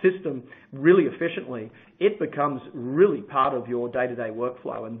system really efficiently, it becomes really part of your day-to-day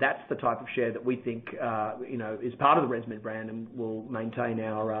workflow, and that's the type of share that we think is part of the ResMed brand and will maintain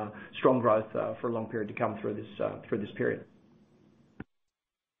our strong growth for a long period to come through this period.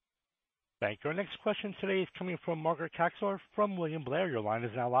 Thank you. Our next question today is coming from Margaret Kaczor from William Blair. Your line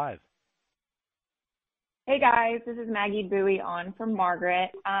is now live. Hey guys, this is Maggie Bowie on for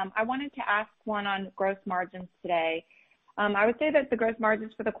Margaret. I wanted to ask one on gross margins today. I would say that the gross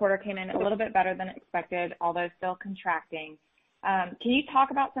margins for the quarter came in a little bit better than expected, although still contracting. Can you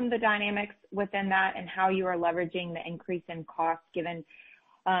talk about some of the dynamics within that and how you are leveraging the increase in cost given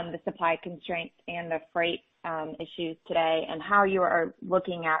the supply constraints and the freight issues today, and how you are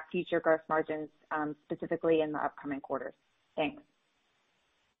looking at future gross margins specifically in the upcoming quarters? Thanks.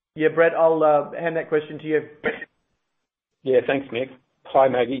 Yeah, Brett, I'll hand that question to you. Yeah, thanks, Mick. Hi,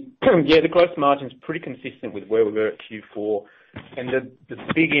 Maggie. Yeah, the gross margin's pretty consistent with where we were at Q4, and the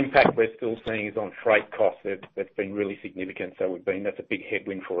big impact we're still seeing is on freight costs. That's been really significant, so that's a big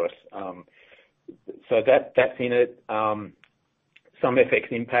headwind for us. So that's in it. Some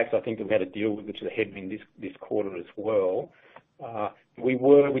FX impacts I think that we had to deal with, which is a headwind this quarter as well.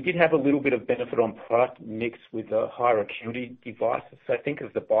 We did have a little bit of benefit on product mix with the higher acuity devices. So think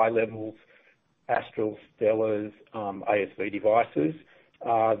of the bi-levels, Astral, Stellars, ASV devices.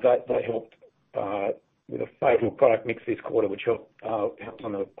 They helped with a favourable product mix this quarter, which helped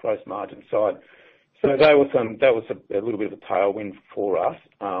on the gross margin side. So that was a little bit of a tailwind for us.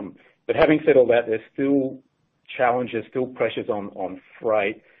 But having said all that, there's still challenges, still pressures on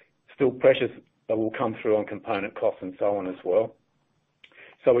freight, still pressures that will come through on component costs and so on as well.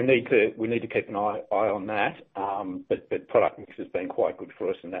 So we need to keep an eye on that. But product mix has been quite good for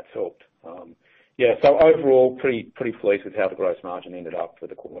us, and that's helped. So overall, pretty pleased with how the gross margin ended up for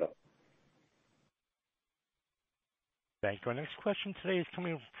the quarter. Thank you. Our next question today is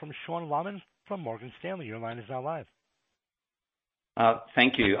coming from Sean Laaman from Morgan Stanley. Your line is now live.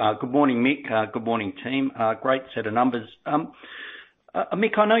 Thank you. Good morning, Mick. Good morning, team. Great set of numbers.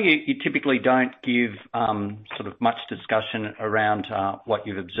 Mick, I know you typically don't give sort of much discussion around what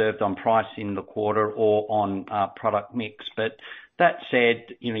you've observed on price in the quarter or on product mix, but that said,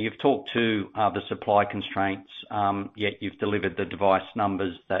 you've talked to the supply constraints, yet you've delivered the device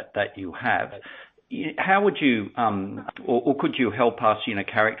numbers that you have. How would you, or could you help us,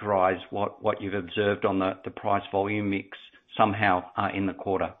 characterize what you've observed on the price volume mix somehow in the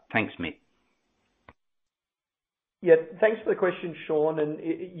quarter? Thanks, Mick. Yeah, thanks for the question, Sean. And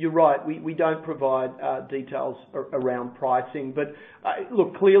you're right, we don't provide details around pricing. But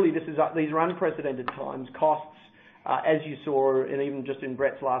look, clearly these are unprecedented times. Costs, as you saw, and even just in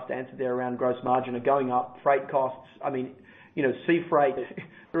Brett's last answer there around gross margin, are going up. Freight costs, sea freight.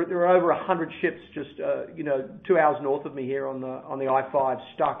 There are over 100 ships just 2 hours north of me here on the I-5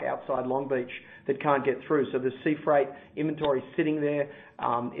 stuck outside Long Beach that can't get through. So the sea freight inventory is sitting there.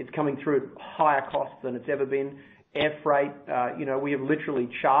 It's coming through at higher costs than it's ever been. air freight. We have literally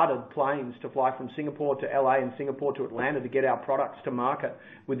chartered planes to fly from Singapore to LA and Singapore to Atlanta to get our products to market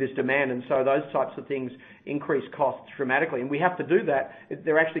with this demand. And so those types of things increase costs dramatically. And we have to do that.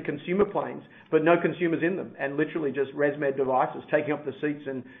 They're actually consumer planes, but no consumers in them, and literally just ResMed devices taking up the seats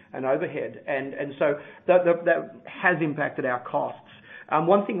and overhead. And so that has impacted our costs.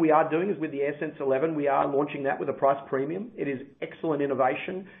 One thing we are doing is with the AirSense 11, we are launching that with a price premium. It is excellent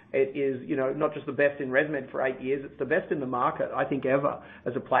innovation. It is, not just the best in ResMed for 8 years, it's the best in the market, I think, ever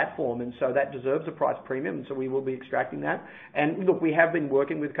as a platform. And so that deserves a price premium, and so we will be extracting that. And look, we have been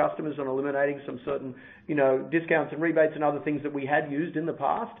working with customers on eliminating some certain, discounts and rebates and other things that we had used in the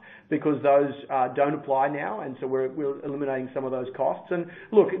past, because those don't apply now, and so we're eliminating some of those costs. And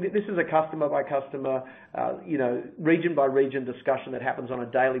look, this is a customer by customer, region by region discussion that happens on a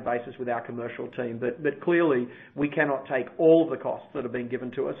daily basis with our commercial team. But clearly, we cannot take all of the costs that have been given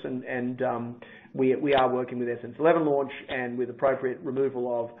to us, and we are working with AirSense 11 launch and with appropriate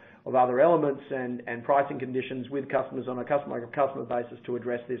removal of other elements and pricing conditions with customers on a customer basis to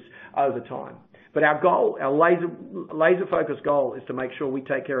address this over time. But our goal, our laser-focused goal, is to make sure we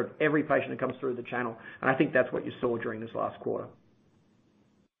take care of every patient that comes through the channel. And I think that's what you saw during this last quarter.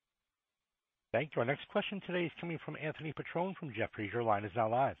 Thank you. Our next question today is coming from Anthony Petrone from Jefferies. Your line is now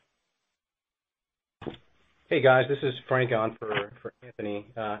live. Hey, guys. This is Frank on for Anthony.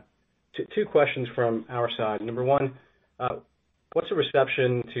 Two questions from our side. Number one, what's the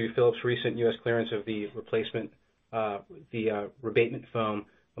reception to Philips' recent U.S. clearance of the replacement, the rebatement foam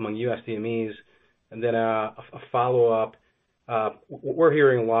among U.S. DMEs? And then a follow-up, we're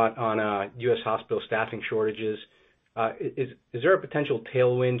hearing a lot on U.S. hospital staffing shortages. Is there a potential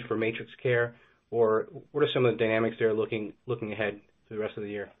tailwind for MatrixCare, or what are some of the dynamics there looking ahead for the rest of the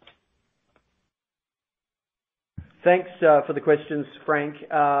year? Thanks for the questions, Frank.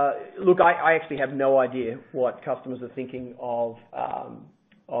 Look, I actually have no idea what customers are thinking of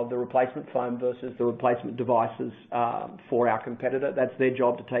the replacement foam versus the replacement devices for our competitor. That's their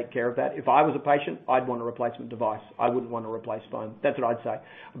job to take care of that. If I was a patient, I'd want a replacement device. I wouldn't want to replace foam. That's what I'd say.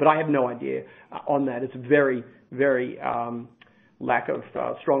 But I have no idea on that. It's very, very lack of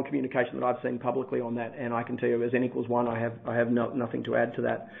strong communication that I've seen publicly on that. And I can tell you, as N equals 1, I have nothing to add to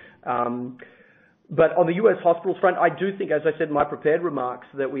that. But on the U.S. hospitals front, I do think, as I said in my prepared remarks,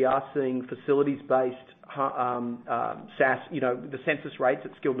 that we are seeing facilities-based SaaS, the census rates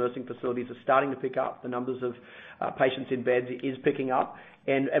at skilled nursing facilities are starting to pick up. The numbers of patients in beds is picking up.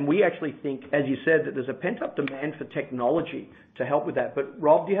 And we actually think, as you said, that there's a pent-up demand for technology to help with that. But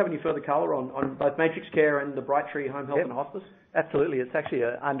Rob, do you have any further color on both MatrixCare and the Brightree Home Health and Hospice? Absolutely. It's actually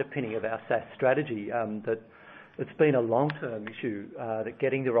an underpinning of our SaaS strategy that it's been a long-term issue that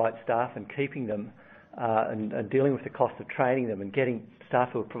getting the right staff and keeping them and dealing with the cost of training them and getting staff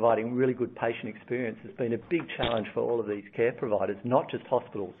who are providing really good patient experience has been a big challenge for all of these care providers, not just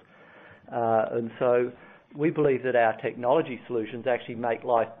hospitals. And so we believe that our technology solutions actually make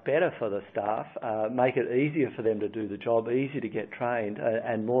life better for the staff, make it easier for them to do the job, easier to get trained,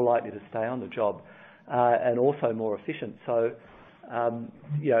 and more likely to stay on the job, and also more efficient. So,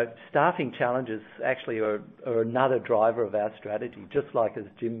 staffing challenges actually are another driver of our strategy, just like as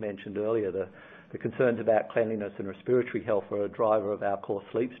Jim mentioned earlier, the concerns about cleanliness and respiratory health are a driver of our core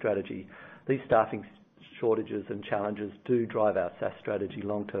sleep strategy. These staffing shortages and challenges do drive our SaaS strategy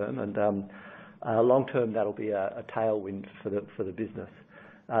long term, and long term that'll be a tailwind for the business.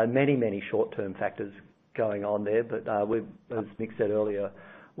 Many short-term factors going on there, but as Mick said earlier,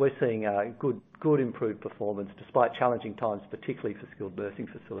 we're seeing good improved performance despite challenging times, particularly for skilled nursing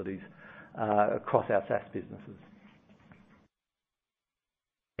facilities across our SaaS businesses.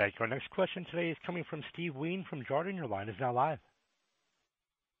 Thank you. Our next question today is coming from Steve Wheen from Jarden. Your line is now live.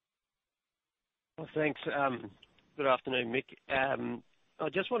 Well, thanks. Good afternoon, Mick. I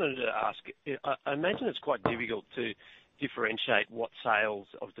just wanted to ask, I imagine it's quite difficult to differentiate what sales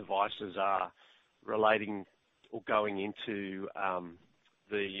of devices are relating or going into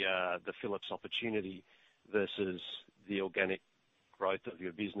the Philips opportunity versus the organic growth of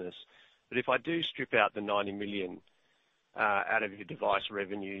your business. But if I do strip out the 90 million out of your device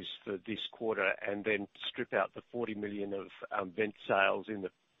revenues for this quarter and then strip out the 40 million of vent sales in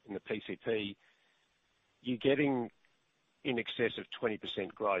the PCP, you're getting in excess of 20%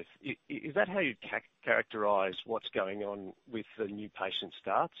 growth. Is that how you characterize what's going on with the new patient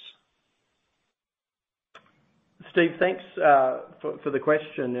starts? Steve, thanks for the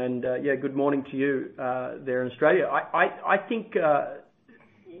question, and good morning to you there in Australia. I think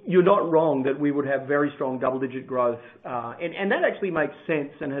you're not wrong that we would have very strong double-digit growth, and that actually makes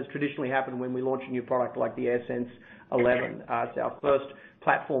sense and has traditionally happened when we launch a new product like the AirSense 11. It's our first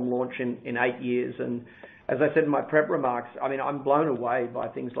platform launch in 8 years, and as I said in my prep remarks, I mean, I'm blown away by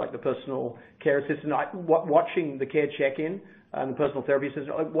things like the personal care assistant. Watching the care check-in and the personal therapy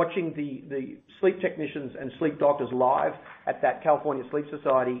assistant, watching the sleep technicians and sleep doctors live at that California Sleep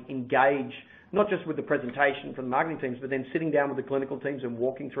Society engage, not just with the presentation from the marketing teams, but then sitting down with the clinical teams and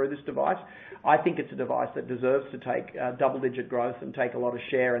walking through this device. I think it's a device that deserves to take double-digit growth and take a lot of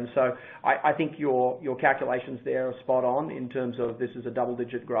share. And so I think your calculations there are spot on in terms of this is a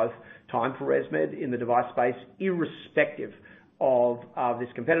double-digit growth time for ResMed in the device space, irrespective of this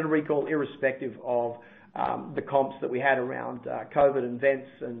competitor recall, irrespective of the comps that we had around COVID and vents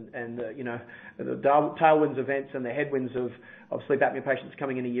and the tailwinds of vents and the headwinds of sleep apnea patients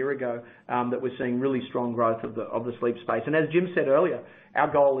coming in a year ago, that we're seeing really strong growth of the sleep space. And as Jim said earlier,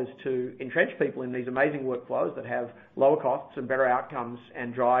 our goal is to entrench people in these amazing workflows that have lower costs and better outcomes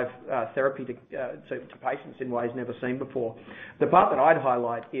and drive therapy to patients in ways never seen before. The part that I'd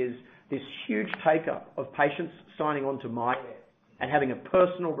highlight is this huge take-up of patients signing on to myAir and having a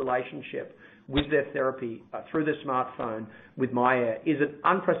personal relationship with their therapy through their smartphone with myAir is at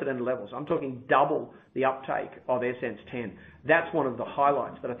unprecedented levels. I'm talking double the uptake of AirSense 10. That's one of the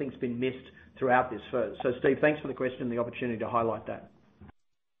highlights that I think has been missed throughout this. So Steve, thanks for the question and the opportunity to highlight that.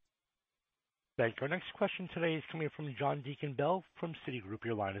 Thank you. Our next question today is coming from John Deakin-Bell from Citigroup.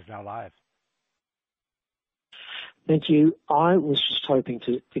 Your line is now live. Thank you. I was just hoping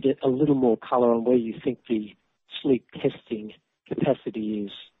to get a little more colour on where you think the sleep testing capacity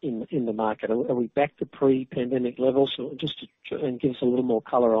is in the market. Are we back to pre-pandemic levels? Or just and give us a little more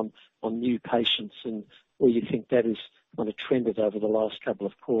colour on new patients and where you think that is kind of trended over the last couple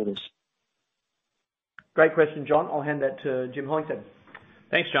of quarters. Great question, John. I'll hand that to Jim Hollingshead.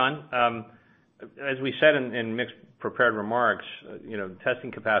 Thanks, John. As we said in Mick's prepared remarks,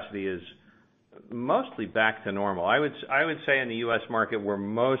 testing capacity is mostly back to normal. I would say in the U.S. market we're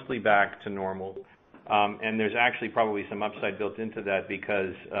mostly back to normal. And there's actually probably some upside built into that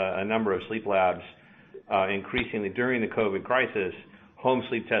because a number of sleep labs, increasingly during the COVID crisis, home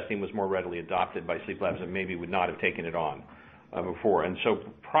sleep testing was more readily adopted by sleep labs that maybe would not have taken it on before. And so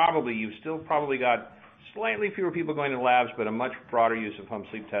you've still probably got slightly fewer people going to labs, but a much broader use of home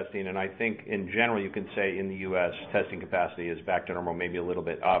sleep testing. And I think in general you can say in the U.S. testing capacity is back to normal, maybe a little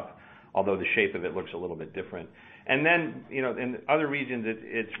bit up, although the shape of it looks a little bit different. And then, in other regions,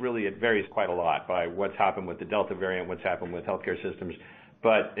 it varies quite a lot by what's happened with the Delta variant, what's happened with healthcare systems.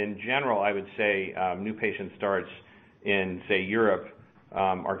 But in general, I would say new patient starts in, say, Europe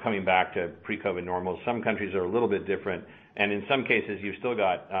are coming back to pre-COVID normal. Some countries are a little bit different, and in some cases, you've still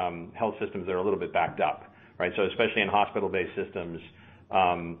got health systems that are a little bit backed up, right? So especially in hospital-based systems,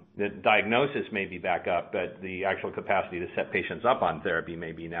 the diagnosis may be back up, but the actual capacity to set patients up on therapy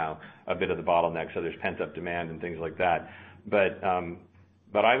may be now a bit of the bottleneck, so there's pent-up demand and things like that. But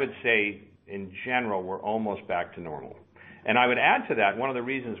I would say, in general, we're almost back to normal. And I would add to that, one of the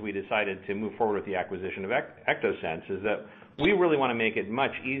reasons we decided to move forward with the acquisition of Ectosense is that we really want to make it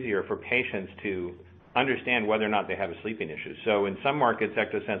much easier for patients to understand whether or not they have a sleeping issue. So in some markets,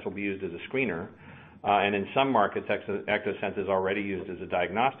 Ectosense will be used as a screener, and in some markets, Ectosense is already used as a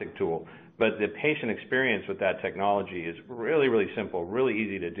diagnostic tool. But the patient experience with that technology is really, really simple, really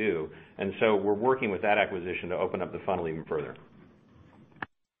easy to do. And so we're working with that acquisition to open up the funnel even further.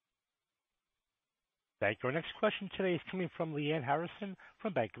 Thank you. Our next question today is coming from Leanne Harrison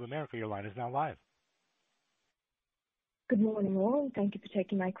from Bank of America. Your line is now live. Good morning, all, and thank you for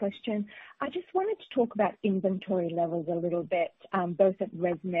taking my question. I just wanted to talk about inventory levels a little bit, both at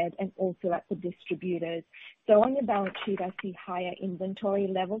ResMed and also at the distributors. So on your balance sheet, I see higher inventory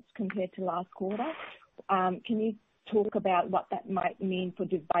levels compared to last quarter. Can you talk about what that might mean for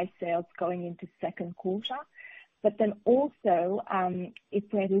device sales going into second quarter? But then also, if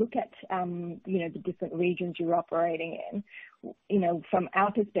we look at, the different regions you're operating in, from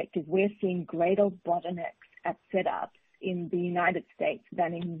our perspective, we're seeing greater bottlenecks at setups in the United States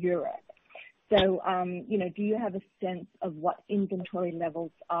than in Europe. So, do you have a sense of what inventory levels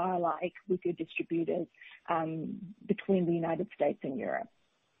are like with your distributors between the United States and Europe?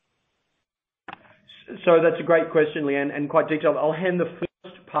 So that's a great question, Leanne, and quite detailed. I'll hand the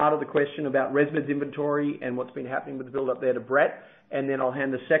first part of the question about ResMed's inventory and what's been happening with the build-up there to Brett, and then I'll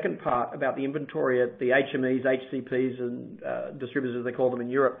hand the second part about the inventory at the HMEs, HCPs, and distributors, as they call them in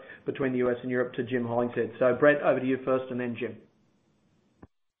Europe, between the US and Europe, to Jim Hollingshead. So, Brett, over to you first, and then Jim.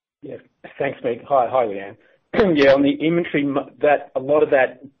 Yeah, thanks, Mick. Hi, Leanne. Yeah, on the inventory, a lot of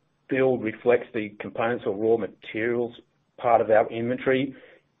that build reflects the components or raw materials part of our inventory,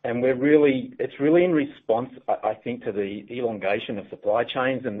 and it's really in response, I think, to the elongation of supply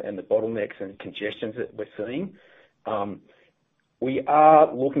chains and the bottlenecks and congestions that we're seeing. We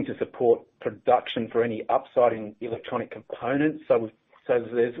are looking to support production for any upside in electronic components. So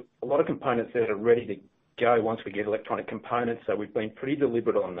there's a lot of components that are ready to go once we get electronic components, so we've been pretty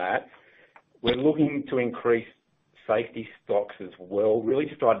deliberate on that. We're looking to increase safety stocks as well, really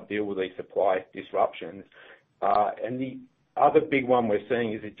to try to deal with these supply disruptions. And the other big one we're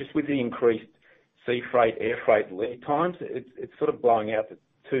seeing is that just with the increased sea freight, air freight lead times, it's sort of blowing out to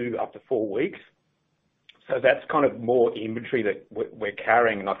 2 up to 4 weeks. So that's kind of more inventory that we're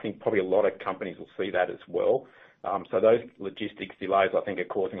carrying, and I think probably a lot of companies will see that as well. So those logistics delays, I think, are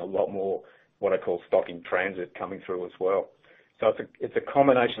causing a lot more what I call stock in transit coming through as well. So it's a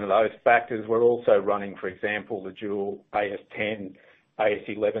combination of those factors. We're also running, for example, the dual AS10,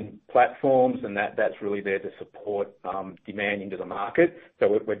 AS11 platforms, and that's really there to support demand into the market.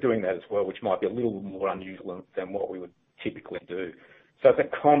 So we're doing that as well, which might be a little more unusual than what we would typically do. So it's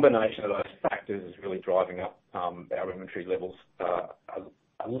a combination of those factors is really driving up our inventory levels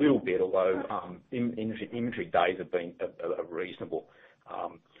a little bit, although inventory days have been reasonable.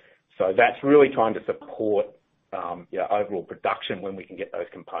 So that's really trying to support overall production when we can get those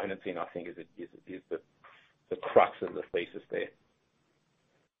components in, I think is the crux of the thesis there.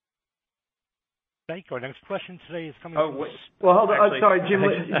 Thank you. Our next question today is coming from... Well, hold on. Sorry, Jim's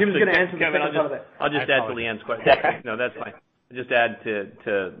going to answer the second part of that. I'll just add to Leanne's question. No, that's fine. I'll just add to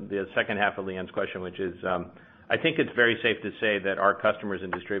the second half of Leanne's question, which is I think it's very safe to say that our customers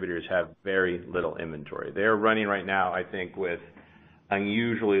and distributors have very little inventory. They're running right now, I think, with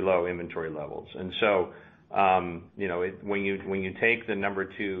unusually low inventory levels. And so, when you take the number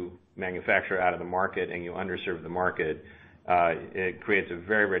 2 manufacturer out of the market and you underserve the market, it creates a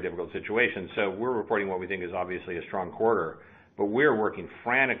very, very difficult situation. So we're reporting what we think is obviously a strong quarter, but we're working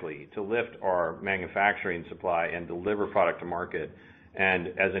frantically to lift our manufacturing supply and deliver product to market. And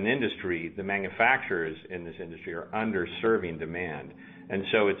as an industry, the manufacturers in this industry are underserving demand. And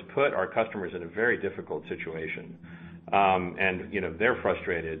so it's put our customers in a very difficult situation. And they're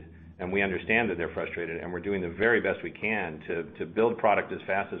frustrated, and we understand that they're frustrated, and we're doing the very best we can to build product as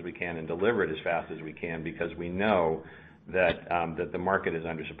fast as we can and deliver it as fast as we can, because we know that the market is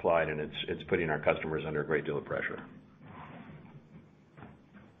undersupplied, and it's putting our customers under a great deal of pressure.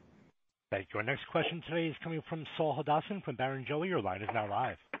 Thank you. Our next question today is coming from Saul Hadassin from Barrenjoey. Your line is now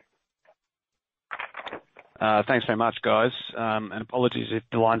live. Thanks very much, guys. And apologies if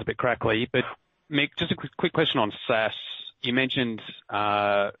the line's a bit crackly. But Mick, just a quick question on SaaS. You mentioned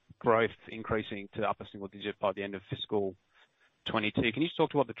growth increasing to upper single digit by the end of fiscal 22. Can you just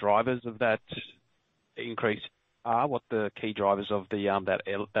talk to what the drivers of that increase are? What the key drivers of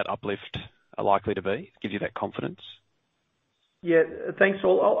that uplift are likely to be? Give you that confidence. Yeah, thanks,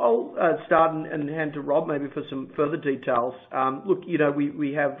 Saul. I'll start and hand to Rob maybe for some further details. Look,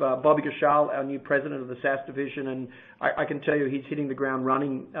 we have Bobby Ghoshal, our new president of the SaaS division, and I can tell you he's hitting the ground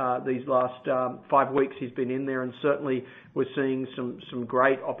running these last 5 weeks he's been in there, and certainly we're seeing some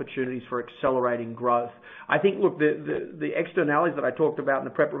great opportunities for accelerating growth. I think, look, the externalities that I talked about in the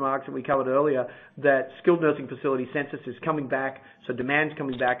prep remarks that we covered earlier, that skilled nursing facility census is coming back, so demand's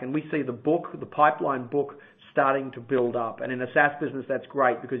coming back, and we see the pipeline book starting to build up. And in a SaaS business, that's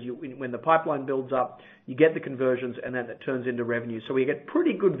great because when the pipeline builds up, you get the conversions and then it turns into revenue. So we get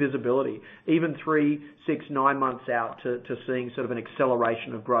pretty good visibility, even 3, 6, 9 months out to seeing sort of an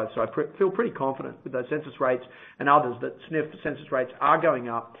acceleration of growth. So I feel pretty confident with those census rates and others that SNF census rates are going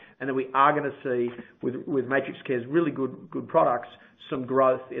up and that we are going to see with MatrixCare's really good products, some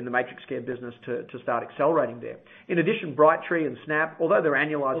growth in the MatrixCare business to start accelerating there. In addition, Brightree and Snap, although they're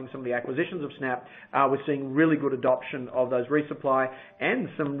annualizing some of the acquisitions of Snap, we're seeing really good adoption of those resupply and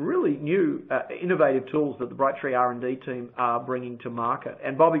some really new innovative tools that the Brightree R&D team are bringing to market.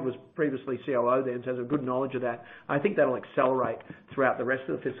 And Bobby was previously COO there and has a good knowledge of that. I think that'll accelerate throughout the rest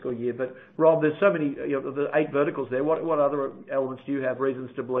of the fiscal year. But Rob, there's so many, the 8 verticals there. What other elements do you have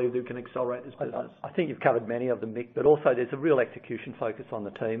reasons to believe that can accelerate this business? I think you've covered many of them, Mick, but also there's a real execution focus on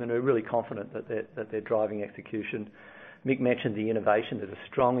the team, and we're really confident that they're driving execution. Mick mentioned the innovation. There's a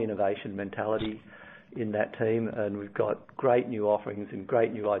strong innovation mentality in that team, and we've got great new offerings and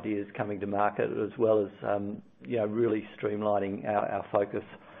great new ideas coming to market, as well as really streamlining our focus.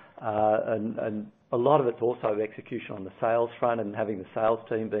 And a lot of it's also execution on the sales front and having the sales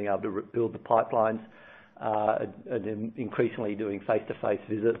team being able to build the pipelines and increasingly doing face-to-face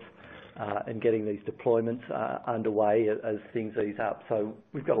visits and getting these deployments underway as things ease up. So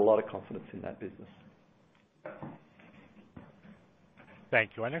we've got a lot of confidence in that business.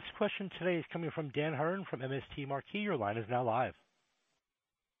 Thank you. Our next question today is coming from Dan Hurren from MST Marquee. Your line is now live.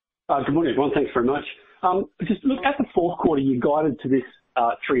 Good morning, everyone. Thanks very much. Just look, at the fourth quarter, you guided to this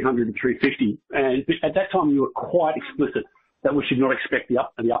 300 and 350, and at that time you were quite explicit that we should not expect the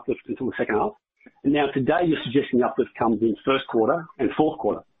uplift until the second half. And now today you're suggesting the uplift comes in first quarter and fourth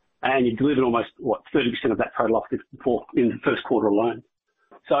quarter, and you delivered almost 30% of that total uplift in the first quarter alone.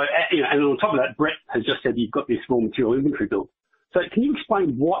 So, and on top of that, Brett has just said you've got this raw material inventory build. So can you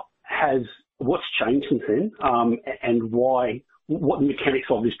explain what's changed since then, and what the mechanics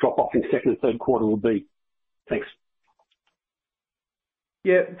of this drop off in second and third quarter will be? Thanks.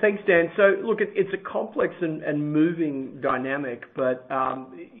 Yeah, thanks, Dan. So look, it's a complex and moving dynamic, but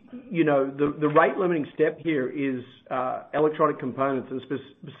the rate limiting step here is electronic components and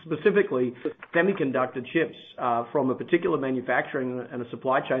specifically semiconductor chips from a particular manufacturing and a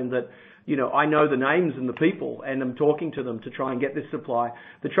supply chain that I know the names and the people, and I'm talking to them to try and get this supply.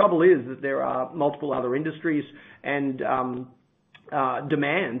 The trouble is that there are multiple other industries and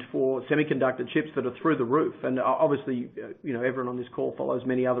demand for semiconductor chips that are through the roof. And obviously, everyone on this call follows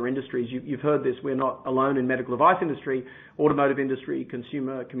many other industries. You've heard this. We're not alone in medical device industry, automotive industry,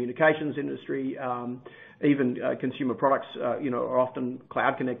 consumer communications industry, even consumer products, are often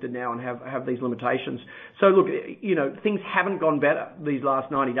cloud connected now and have these limitations. So look, things haven't gone better these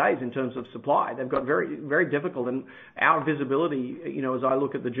last 90 days in terms of supply. They've got very, very difficult. And our visibility, as I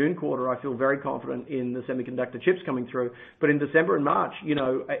look at the June quarter, I feel very confident in the semiconductor chips coming through. But in December and March,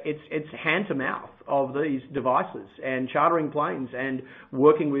 it's hand to mouth of these devices and chartering planes and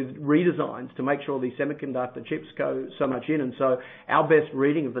working with redesigns to make sure these semiconductor chips go so much in. And so our best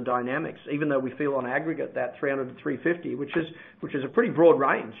reading of the dynamics, even though we feel on aggregate that 300 to 350, which is a pretty broad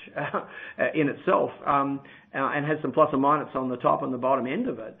range in itself, and has some plus or minus on the top and the bottom end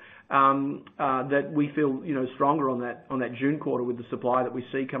of it, that we feel stronger on that June quarter with the supply that we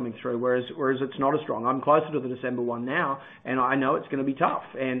see coming through, whereas it's not as strong. I'm closer to the December one now, and I know it's going to be tough,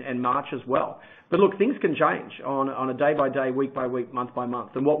 and March as well. But look, things can change on a day by day, week by week, month by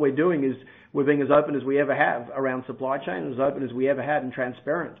month. And what we're doing is we're being as open as we ever have around supply chain, as open as we ever had and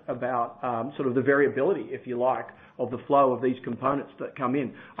transparent about sort of the variability, if you like, of the flow of these components that come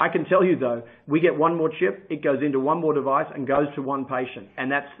in. I can tell you though, we get one more chip, it goes into one more device and goes to one patient.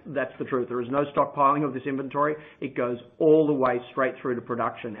 And that's the truth. There is no stockpiling of this inventory. It goes all the way straight through to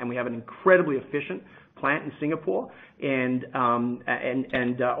production. And we have an incredibly efficient plant in Singapore and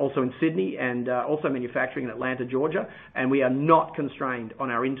also in Sydney and also manufacturing in Atlanta, Georgia. And we are not constrained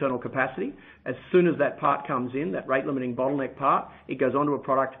on our internal capacity. As soon as that part comes in, that rate limiting bottleneck part, it goes onto a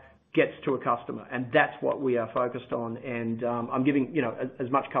product, gets to a customer. And that's what we are focused on. And I'm giving,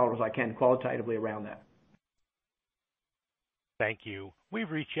 as much color as I can qualitatively around that. Thank you. We've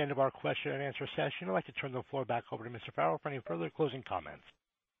reached the end of our question and answer session. I'd like to turn the floor back over to Mr. Farrell for any further closing comments.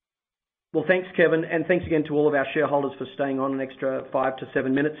 Well, thanks, Kevin, and thanks again to all of our shareholders for staying on an extra 5 to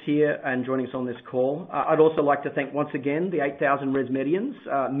 7 minutes here and joining us on this call. I'd also like to thank once again the 8,000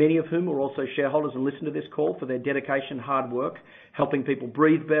 ResMedians, many of whom are also shareholders and listen to this call, for their dedication, hard work, helping people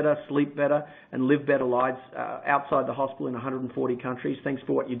breathe better, sleep better, and live better lives outside the hospital in 140 countries. Thanks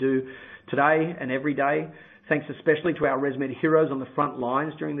for what you do today and every day. Thanks especially to our ResMed heroes on the front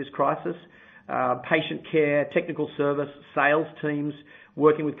lines during this crisis, patient care, technical service, sales teams,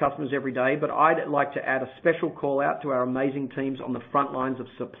 working with customers every day. But I'd like to add a special call out to our amazing teams on the front lines of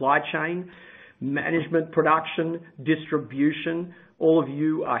supply chain, management, production, distribution. All of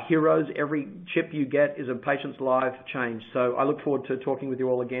you are heroes. Every chip you get is a patient's life changed. So I look forward to talking with you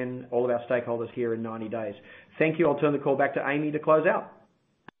all again, all of our stakeholders here in 90 days. Thank you. I'll turn the call back to Amy to close out.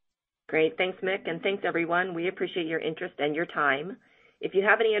 Great. Thanks, Mick, and thanks, everyone. We appreciate your interest and your time. If you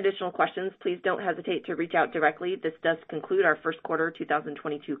have any additional questions, please don't hesitate to reach out directly. This does conclude our first quarter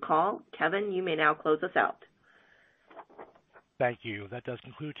 2022 call. Kevin, you may now close us out. Thank you. That does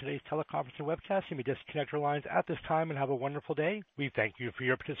conclude today's teleconference and webcast. You may disconnect your lines at this time and have a wonderful day. We thank you for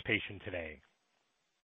your participation today.